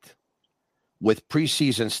night, with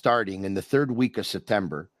preseason starting in the 3rd week of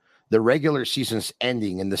September, the regular season's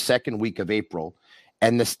ending in the 2nd week of April,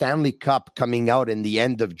 and the Stanley Cup coming out in the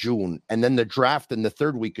end of June, and then the draft in the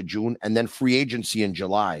 3rd week of June, and then free agency in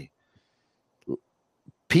July.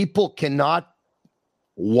 People cannot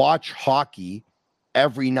watch hockey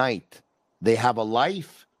every night. They have a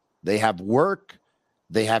life, they have work,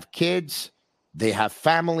 they have kids, they have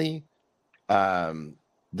family,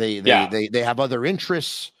 they have other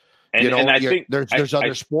interests. And I think there's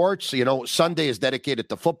other sports. Sunday is dedicated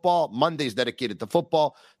to football, Monday is dedicated to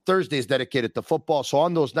football, Thursday is dedicated to football. So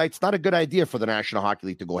on those nights, it's not a good idea for the National Hockey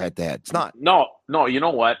League to go head to head. It's not. No, you know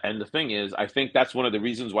what? And the thing is, I think that's one of the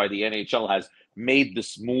reasons why the NHL has made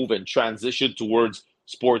this move and transitioned towards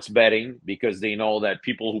sports betting, because they know that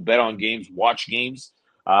people who bet on games watch games.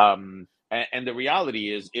 And the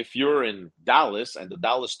reality is, if you're in Dallas and the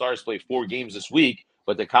Dallas Stars play 4 games this week,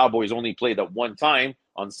 but the Cowboys only played at one time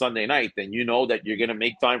on Sunday night, then you know that you're going to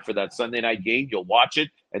make time for that Sunday night game. You'll watch it,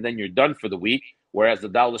 and then you're done for the week. Whereas the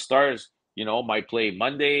Dallas Stars, might play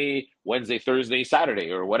Monday, Wednesday, Thursday,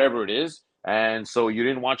 Saturday, or whatever it is. And so you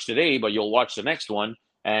didn't watch today, but you'll watch the next one.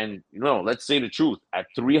 And, let's say the truth, at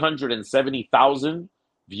 370,000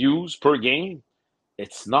 views per game,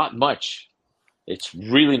 it's not much. It's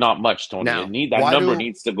really not much, Tony. Now, that number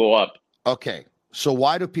needs to go up. Okay. So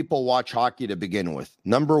why do people watch hockey to begin with?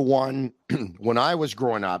 Number one, when I was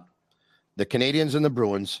growing up, the Canadians and the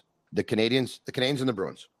Bruins, the Canadians and the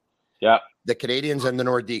Bruins. Yeah. The Canadians and the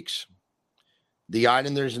Nordiques, the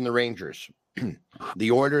Islanders and the Rangers,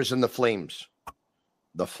 the Oilers and the Flames,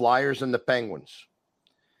 the Flyers and the Penguins,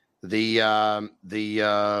 the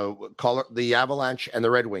Avalanche and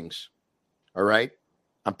the Red Wings. All right.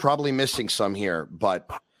 I'm probably missing some here, but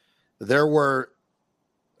there were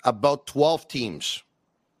about 12 teams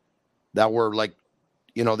that were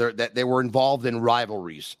they were involved in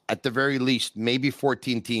rivalries. At the very least, maybe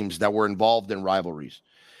 14 teams that were involved in rivalries.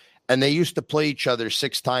 And they used to play each other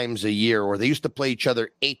 6 times a year, or they used to play each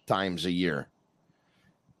other 8 times a year.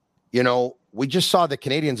 We just saw the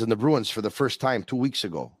Canadians and the Bruins for the first time 2 weeks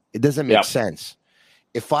ago. It doesn't make sense.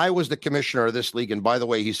 If I was the commissioner of this league, and by the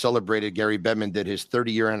way, he celebrated, Gary Bettman did his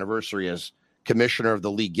 30-year anniversary as commissioner of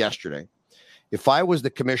the league yesterday. If I was the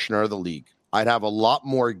commissioner of the league, I'd have a lot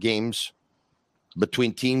more games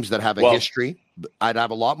between teams that have a history. I'd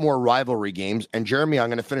have a lot more rivalry games. And Jeremy, I'm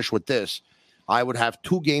going to finish with this. I would have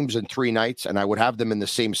 2 games in 3 nights, and I would have them in the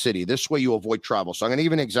same city. This way you avoid travel. So I'm going to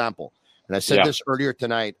give an example. And I said this earlier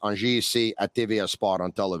tonight on GEC at TVA Sport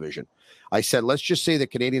on television. I said, let's just say the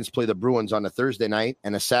Canadians play the Bruins on a Thursday night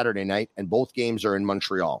and a Saturday night, and both games are in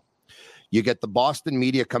Montreal. You get the Boston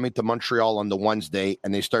media coming to Montreal on the Wednesday,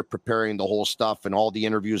 and they start preparing the whole stuff and all the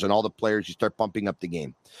interviews and all the players. You start pumping up the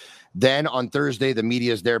game. Then on Thursday, the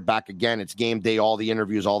media is there back again. It's game day, all the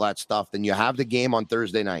interviews, all that stuff. Then you have the game on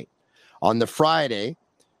Thursday night. On the Friday,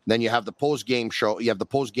 then you have the post-game show. You have the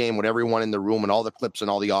post-game with everyone in the room and all the clips and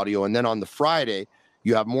all the audio. And then on the Friday,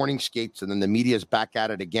 you have morning skates, and then the media is back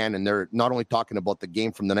at it again. And they're not only talking about the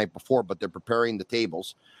game from the night before, but they're preparing the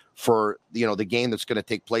tables for, you know, the game that's going to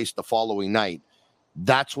take place the following night.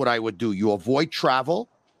 That's what I would do. You avoid travel.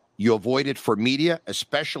 You avoid it for media,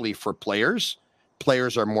 especially for players.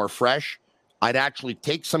 Players are more fresh. I'd actually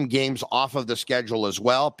take some games off of the schedule as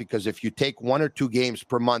well, because if you take 1 or 2 games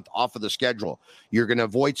per month off of the schedule, you're going to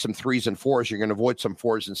avoid some 3s and 4s. You're going to avoid some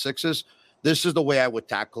 4s and 6s. This is the way I would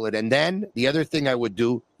tackle it. And then the other thing I would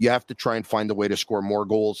do, you have to try and find a way to score more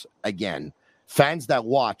goals again. Fans that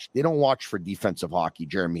watch, they don't watch for defensive hockey,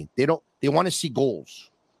 Jeremy. They want to see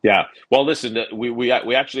goals. Yeah. Well, listen, we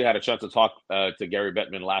actually had a chance to talk to Gary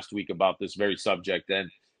Bettman last week about this very subject.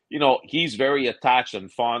 And, you know, he's very attached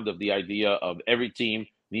and fond of the idea of every team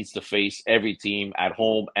needs to face every team at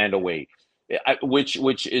home and away, which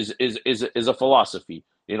is a philosophy.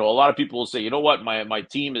 You know, a lot of people will say, you know what, my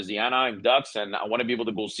team is the Anaheim Ducks, and I want to be able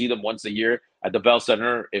to go see them once a year at the Bell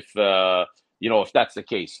Center if that's the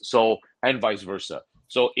case. So, and vice versa.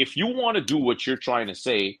 So if you want to do what you're trying to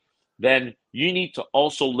say, then you need to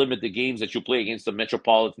also limit the games that you play against the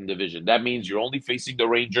Metropolitan Division. That means you're only facing the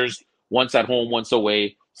Rangers once at home, once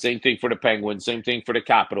away. Same thing for the Penguins, same thing for the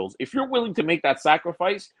Capitals. If you're willing to make that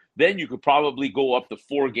sacrifice, then you could probably go up to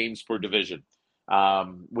 4 games per division,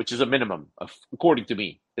 which is a minimum, according to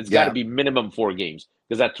me. It's got to be minimum 4 games.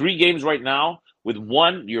 Because at 3 games right now, with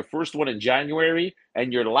your first one in January,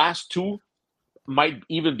 and your last 2 might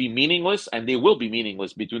even be meaningless, and they will be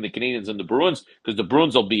meaningless between the Canadians and the Bruins, because the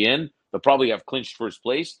Bruins will be in. They'll probably have clinched first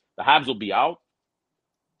place. The Habs will be out.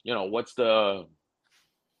 You know, what's the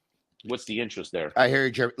interest there? I hear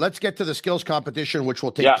you, Jeremy. Let's get to the skills competition, which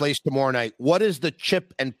will take place tomorrow night. What is the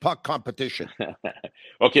chip and puck competition?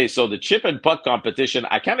 Okay, so the chip and puck competition,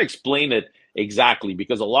 I can't explain it exactly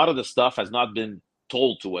because a lot of the stuff has not been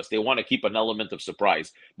told to us. They want to keep an element of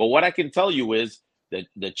surprise. But what I can tell you is that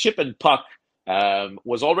the chip and puck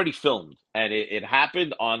was already filmed, and it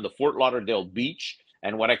happened on the Fort Lauderdale beach.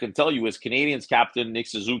 And what I can tell you is Canadians captain Nick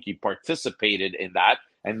Suzuki participated in that,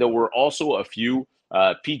 and there were also a few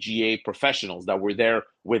PGA professionals that were there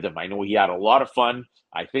with him. I know he had a lot of fun.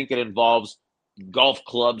 I think it involves golf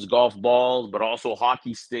clubs, golf balls, but also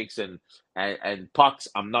hockey sticks and pucks.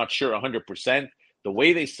 I'm not sure 100%. The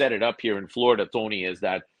way they set it up here in Florida, Tony, is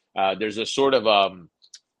that there's a sort of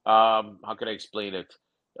how can I explain it?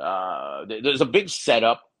 There's a big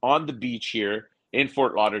setup on the beach here in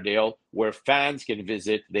Fort Lauderdale where fans can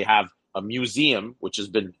visit. They have a museum which has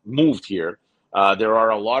been moved here. There are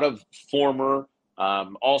a lot of former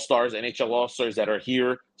All-Stars, NHL All-Stars that are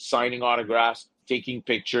here signing autographs, taking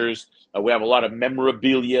pictures. We have a lot of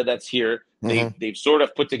memorabilia that's here. They've sort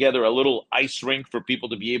of put together a little ice rink for people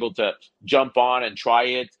to be able to jump on and try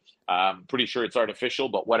it. Pretty sure it's artificial,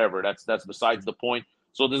 but whatever. That's besides the point.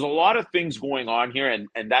 So there's a lot of things going on here,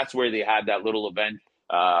 and that's where they had that little event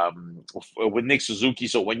with Nick Suzuki.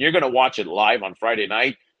 So when you're going to watch it live on Friday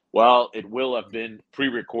night, well, it will have been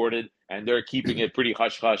pre-recorded, and they're keeping it pretty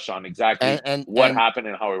hush-hush on exactly what happened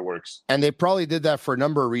and how it works. And they probably did that for a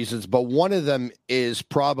number of reasons, but one of them is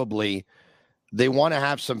probably they want to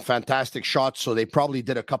have some fantastic shots, so they probably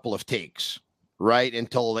did a couple of takes, right,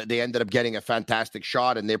 until they ended up getting a fantastic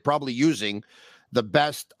shot, and they're probably using the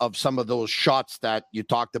best of some of those shots that you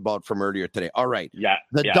talked about from earlier today. All right. Yeah.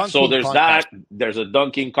 So there's contest. There's a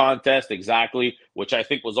dunking contest, exactly, which I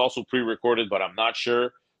think was also pre-recorded, but I'm not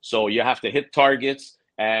sure. So you have to hit targets,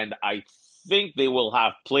 and I think they will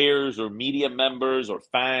have players or media members or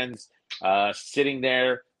fans sitting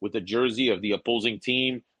there with the jersey of the opposing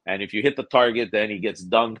team. And if you hit the target, then he gets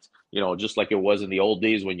dunked, just like it was in the old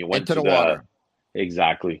days when you went into the water.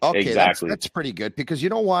 Exactly. Okay, exactly. That's pretty good, because you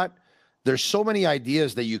know what? There's so many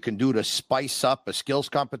ideas that you can do to spice up a skills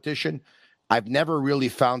competition. I've never really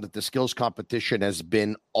found that the skills competition has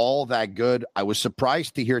been all that good. I was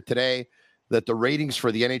surprised to hear today that the ratings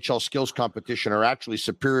for the NHL skills competition are actually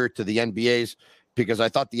superior to the NBA's, because I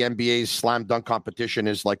thought the NBA's slam dunk competition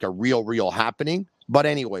is like a real happening. But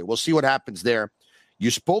anyway, we'll see what happens there.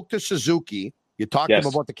 You spoke to Suzuki. You talked to him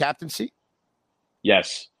about the captaincy?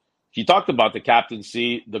 Yes. he talked about the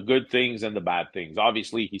captaincy, the good things and the bad things.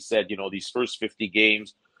 Obviously, he said, these first 50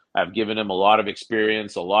 games have given him a lot of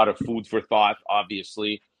experience, a lot of food for thought,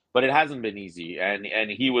 obviously, but it hasn't been easy. And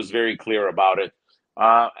he was very clear about it.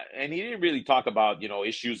 And he didn't really talk about,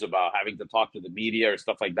 issues about having to talk to the media or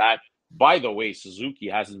stuff like that. By the way, Suzuki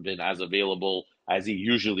hasn't been as available as he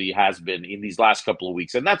usually has been in these last couple of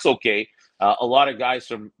weeks. And that's okay. A lot of guys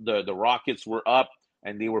from the Rockets were up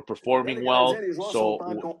and they were performing well.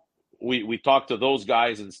 So we talked to those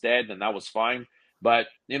guys instead, and that was fine. But,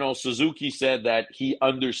 Suzuki said that he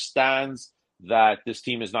understands that this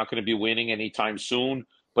team is not going to be winning anytime soon.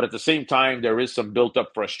 But at the same time, there is some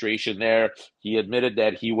built-up frustration there. He admitted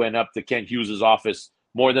that he went up to Kent Hughes' office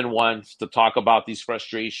more than once to talk about these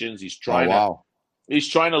frustrations. He's trying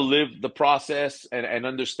to live the process and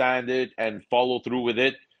understand it and follow through with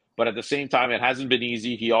it. But at the same time, it hasn't been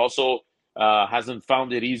easy. He also hasn't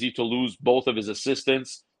found it easy to lose both of his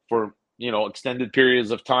assistants for, extended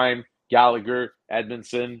periods of time, Gallagher,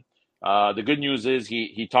 Edmondson. The good news is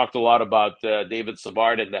he talked a lot about David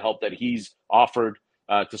Savard and the help that he's offered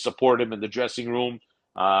to support him in the dressing room.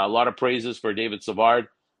 A lot of praises for David Savard.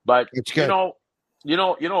 But, it's good.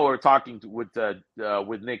 We're talking with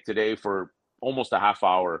Nick today for almost a half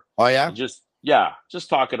hour. Oh, yeah? Just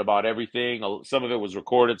talking about everything. Some of it was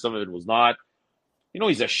recorded, some of it was not.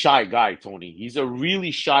 He's a shy guy, Tony. He's a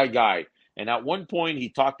really shy guy. And at one point he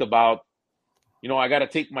talked about, I got to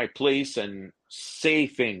take my place and say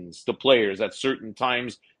things to players at certain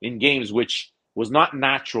times in games, which was not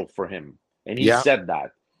natural for him. And he said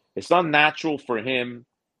that. It's not natural for him,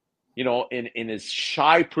 in his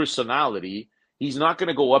shy personality. He's not going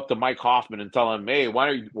to go up to Mike Hoffman and tell him, hey, why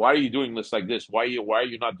are you doing this like this? Why are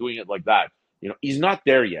you not doing it like that? He's not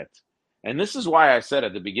there yet. And this is why I said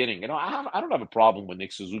at the beginning, I don't have a problem with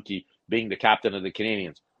Nick Suzuki being the captain of the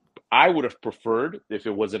Canadiens. I would have preferred if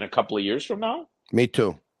it was in a couple of years from now. Me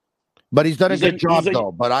too. But he's done a good job,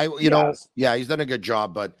 though. But he's done a good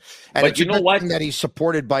job. But it's a good thing that he's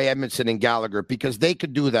supported by Edmondson and Gallagher, because they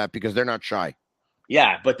could do that because they're not shy.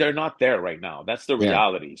 Yeah, but they're not there right now. That's the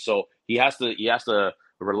reality. So he has to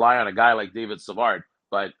rely on a guy like David Savard.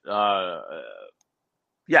 But the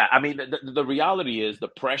reality is the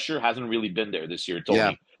pressure hasn't really been there this year,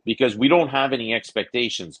 Tony, because we don't have any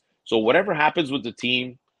expectations. So whatever happens with the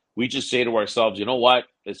team, we just say to ourselves, you know what?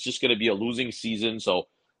 It's just going to be a losing season. So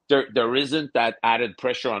there isn't that added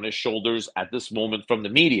pressure on his shoulders at this moment from the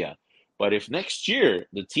media. But if next year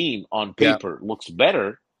the team on paper looks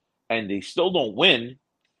better and they still don't win,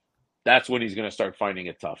 that's when he's going to start finding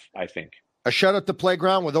it tough, I think. A shout out to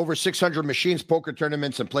Playground with over 600 machines, poker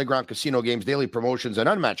tournaments, and Playground casino games, daily promotions, and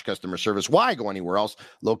unmatched customer service. Why go anywhere else?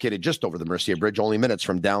 Located just over the Mercier Bridge, only minutes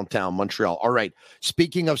from downtown Montreal. All right.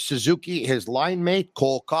 Speaking of Suzuki, his line mate,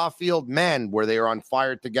 Cole Caulfield, where they are on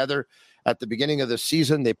fire together at the beginning of the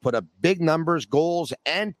season. They put up big numbers, goals,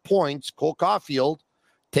 and points. Cole Caulfield,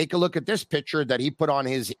 take a look at this picture that he put on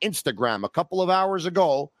his Instagram a couple of hours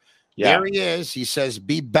ago. Yeah. There he is. He says,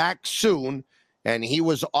 be back soon. And he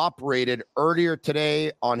was operated earlier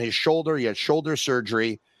today on his shoulder. He had shoulder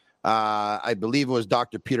surgery. I believe it was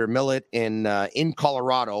Dr. Peter Millett in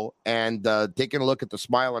Colorado. And taking a look at the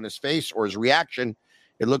smile on his face or his reaction,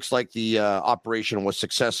 it looks like the operation was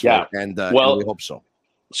successful. Yeah. And we hope so.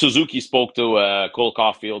 Suzuki spoke to Cole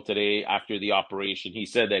Caulfield today after the operation. He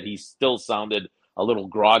said that he still sounded a little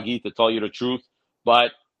groggy, to tell you the truth.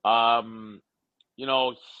 But,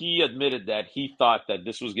 he admitted that he thought that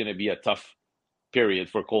this was going to be a tough period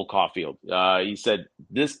for Cole Caulfield. He said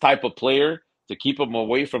this type of player, to keep him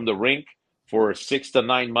away from the rink for 6 to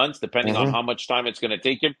 9 months, depending on how much time it's going to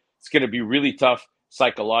take him, it's going to be really tough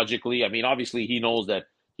psychologically. I mean, obviously he knows that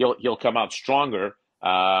he'll come out stronger,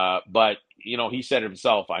 but he said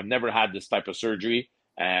himself, I've never had this type of surgery,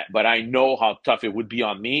 but I know how tough it would be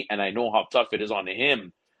on me, and I know how tough it is on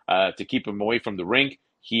him to keep him away from the rink.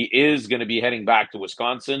 He is going to be heading back to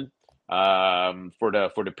Wisconsin for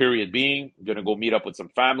the period being. I'm going to go meet up with some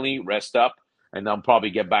family, rest up, and then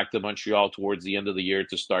probably get back to Montreal towards the end of the year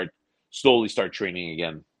to slowly start training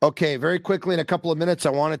again. Okay, very quickly in a couple of minutes, I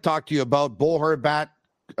want to talk to you about Bo Horvat,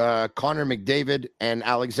 Connor McDavid, and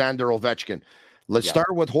Alexander Ovechkin. Let's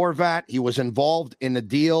start with Horvat. He was involved in the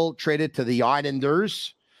deal traded to the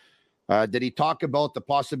Islanders. Did he talk about the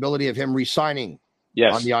possibility of him re-signing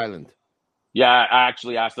on the island? Yeah, I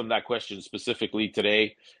actually asked him that question specifically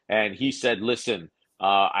today, and he said, listen,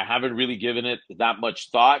 I haven't really given it that much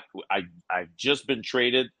thought. I've just been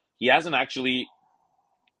traded. He hasn't actually,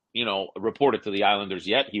 reported to the Islanders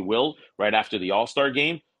yet. He will right after the All-Star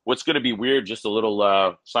game. What's going to be weird, just a little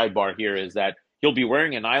sidebar here, is that he'll be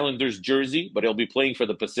wearing an Islanders jersey, but he'll be playing for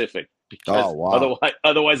the Pacific. because wow.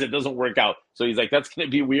 otherwise it doesn't work out. So he's like, that's going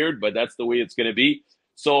to be weird, but that's the way it's going to be.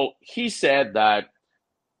 So he said that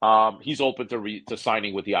he's open to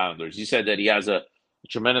signing with the Islanders. He said that he has a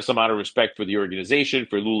tremendous amount of respect for the organization,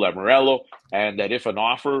 for Lou Lamoriello, and that if an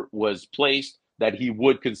offer was placed, that he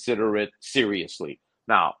would consider it seriously.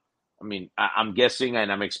 Now, I mean, I'm guessing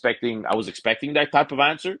and I was expecting that type of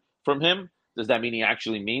answer from him. Does that mean he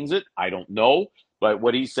actually means it? I don't know. But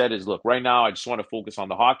what he said is, look, right now I just want to focus on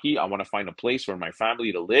the hockey. I want to find a place for my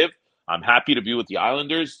family to live. I'm happy to be with the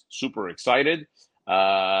Islanders. Super excited.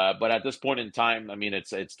 But at this point in time, I mean,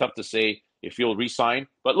 it's tough to say if he'll resign.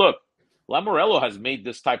 But look, Lamoriello has made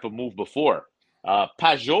this type of move before.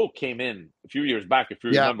 Pajot came in a few years back, if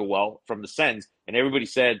you remember well, from the Sens, and everybody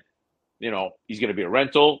said, he's going to be a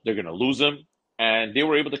rental. They're going to lose him. And they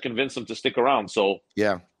were able to convince him to stick around. So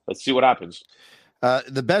let's see what happens.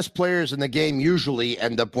 The best players in the game usually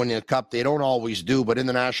end up winning a cup. They don't always do, but in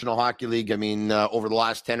the National Hockey League, I mean, over the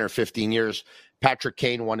last 10 or 15 years, Patrick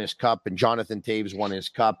Kane won his cup, and Jonathan Toews won his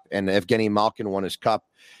cup, and Evgeny Malkin won his cup,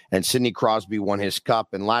 and Sidney Crosby won his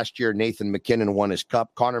cup. And last year, Nathan McKinnon won his cup.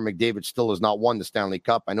 Connor McDavid still has not won the Stanley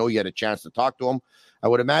Cup. I know you had a chance to talk to him. I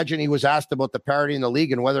would imagine he was asked about the parity in the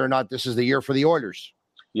league and whether or not this is the year for the Oilers.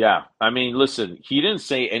 Yeah. I mean, listen, he didn't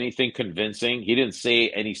say anything convincing. He didn't say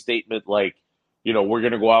any statement like, we're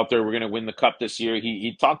going to go out there, we're going to win the cup this year.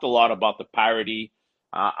 He talked a lot about the parity.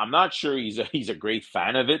 I'm not sure he's a great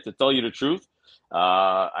fan of it, to tell you the truth.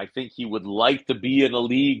 I think he would like to be in a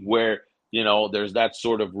league where, there's that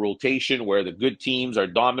sort of rotation where the good teams are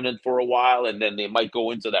dominant for a while and then they might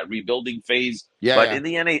go into that rebuilding phase. In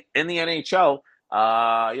the NHL,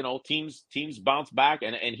 teams bounce back,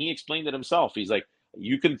 and he explained it himself. He's like,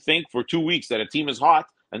 you can think for 2 weeks that a team is hot,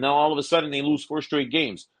 and then all of a sudden they lose 4 straight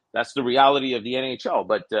games. That's the reality of the NHL.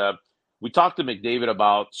 But we talked to McDavid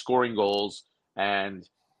about scoring goals, and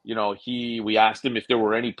we asked him if there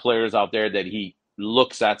were any players out there that he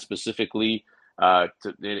looks at specifically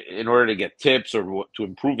in order to get tips or to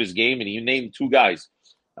improve his game, and he named 2 guys,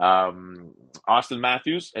 Austin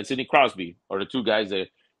Matthews and Sidney Crosby are the 2 guys that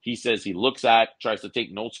he says he looks at, tries to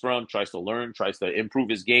take notes from, tries to learn, tries to improve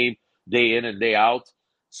his game day in and day out.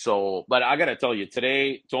 So, but I got to tell you,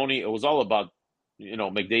 today, Tony, it was all about,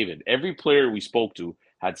 McDavid. Every player we spoke to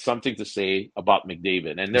had something to say about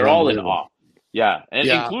McDavid, and they're all in awe. Yeah, and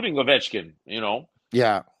including Ovechkin,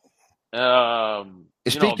 Yeah.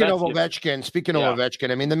 Speaking of Ovechkin,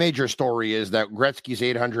 Ovechkin, I mean, the major story is that Gretzky's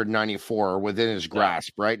 894 are within his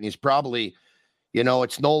grasp, right? And he's probably,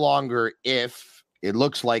 it's no longer if, it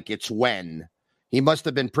looks like it's when. He must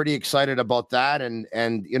have been pretty excited about that. And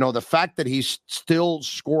the fact that he's still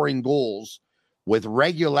scoring goals with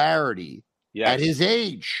regularity at his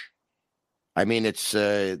age. I mean, it's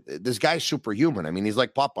this guy's superhuman. I mean, he's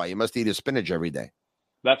like Popeye. He must eat his spinach every day.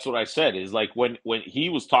 That's what I said, is like when he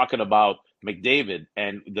was talking about McDavid,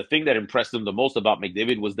 and the thing that impressed him the most about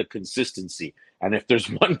McDavid was the consistency. And if there's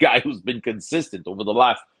one guy who's been consistent over the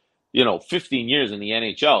last, 15 years in the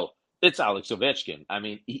NHL, it's Alex Ovechkin. I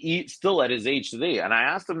mean, he's still at his age today. And I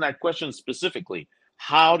asked him that question specifically.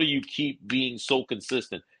 How do you keep being so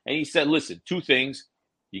consistent? And he said, listen, 2 things.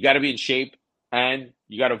 You got to be in shape and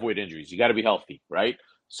you got to avoid injuries. You got to be healthy, right?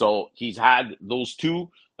 So he's had those 2.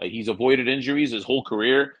 He's avoided injuries his whole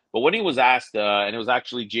career. But when he was asked, and it was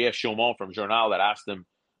actually J.F. Chaumont from Journal that asked him,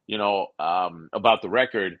 about the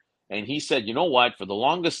record. And he said, you know what? For the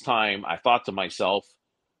longest time, I thought to myself,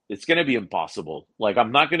 it's going to be impossible. Like,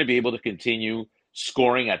 I'm not going to be able to continue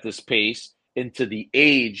scoring at this pace into the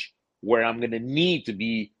age where I'm going to need to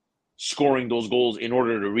be scoring those goals in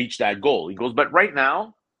order to reach that goal. He goes, but right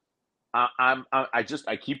now, I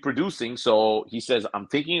keep producing. So he says, I'm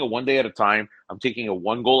taking it one day at a time. I'm taking it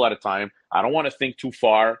 1 goal at a time. I don't want to think too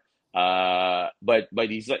far. But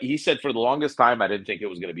he said for the longest time, I didn't think it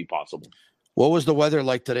was going to be possible. What was the weather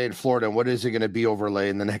like today in Florida? And what is it going to be overlay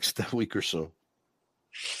in the next week or so?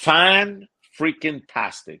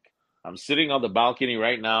 Fan-freaking-tastic. I'm sitting on the balcony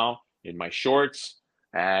right now in my shorts,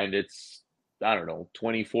 and it's,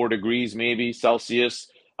 24 degrees maybe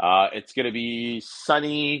Celsius. It's going to be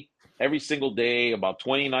sunny every single day, about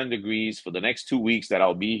 29 degrees for the next 2 weeks that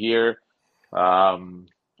I'll be here.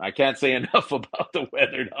 I can't say enough about the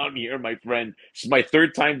weather down here, my friend. This is my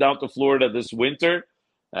 3rd time down to Florida this winter.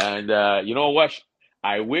 And you know what?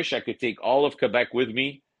 I wish I could take all of Quebec with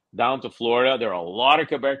me down to Florida. There are a lot of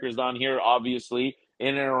Quebecers down here, obviously,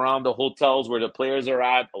 in and around the hotels where the players are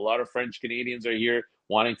at. A lot of French Canadians are here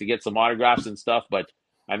wanting to get some autographs and stuff. But,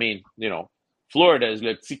 I mean, Florida is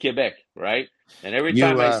le petit Quebec, right? And every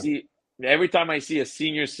time I see a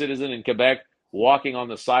senior citizen in Quebec walking on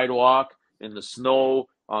the sidewalk in the snow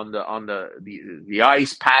on the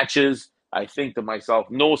ice patches. I think to myself,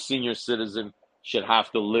 no senior citizen should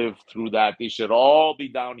have to live through that. They should all be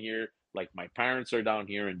down here like my parents are down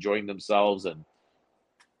here enjoying themselves, and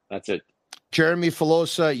that's it. Jeremy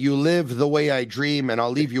Filosa, you live the way I dream, and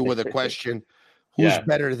I'll leave you with a question. Who's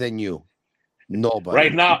better than you? Nobody.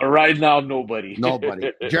 Right now, nobody.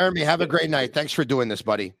 Nobody. Jeremy, have a great night. Thanks for doing this,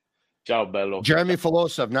 buddy. Ciao, bello. Jeremy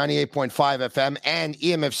Filosa of 98.5 FM and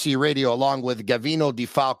EMFC Radio, along with Gavino Di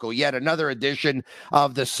Falco. Yet another edition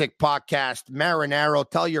of the Sick Podcast. Marinaro,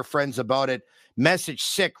 tell your friends about it. Message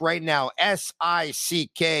Sick right now,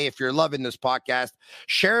 S-I-C-K, if you're loving this podcast.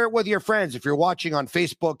 Share it with your friends if you're watching on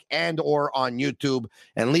Facebook and or on YouTube.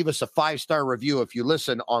 And leave us a 5-star review if you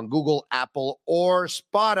listen on Google, Apple, or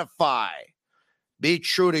Spotify. Be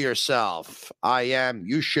true to yourself. I am.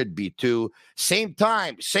 You should be too. Same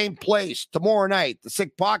time, same place, tomorrow night, the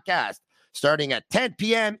Sick Podcast, starting at 10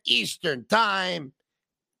 p.m. Eastern Time.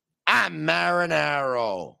 I'm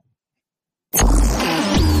Marinaro.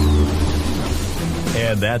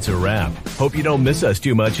 And that's a wrap. Hope you don't miss us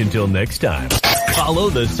too much until next time.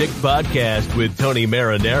 Follow the Sick Podcast with Tony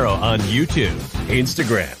Marinaro on YouTube,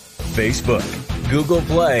 Instagram, Facebook, Google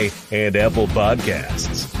Play, and Apple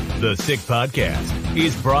Podcasts. The Sick Podcast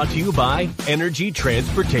is brought to you by Energy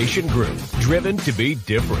Transportation Group. Driven to be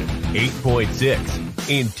different. 8.6.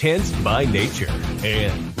 Intense by nature.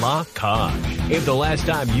 And Laraque. If the last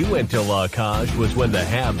time you went to Laraque was when the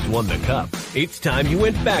Habs won the cup, it's time you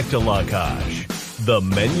went back to Laraque. The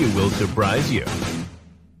menu will surprise you.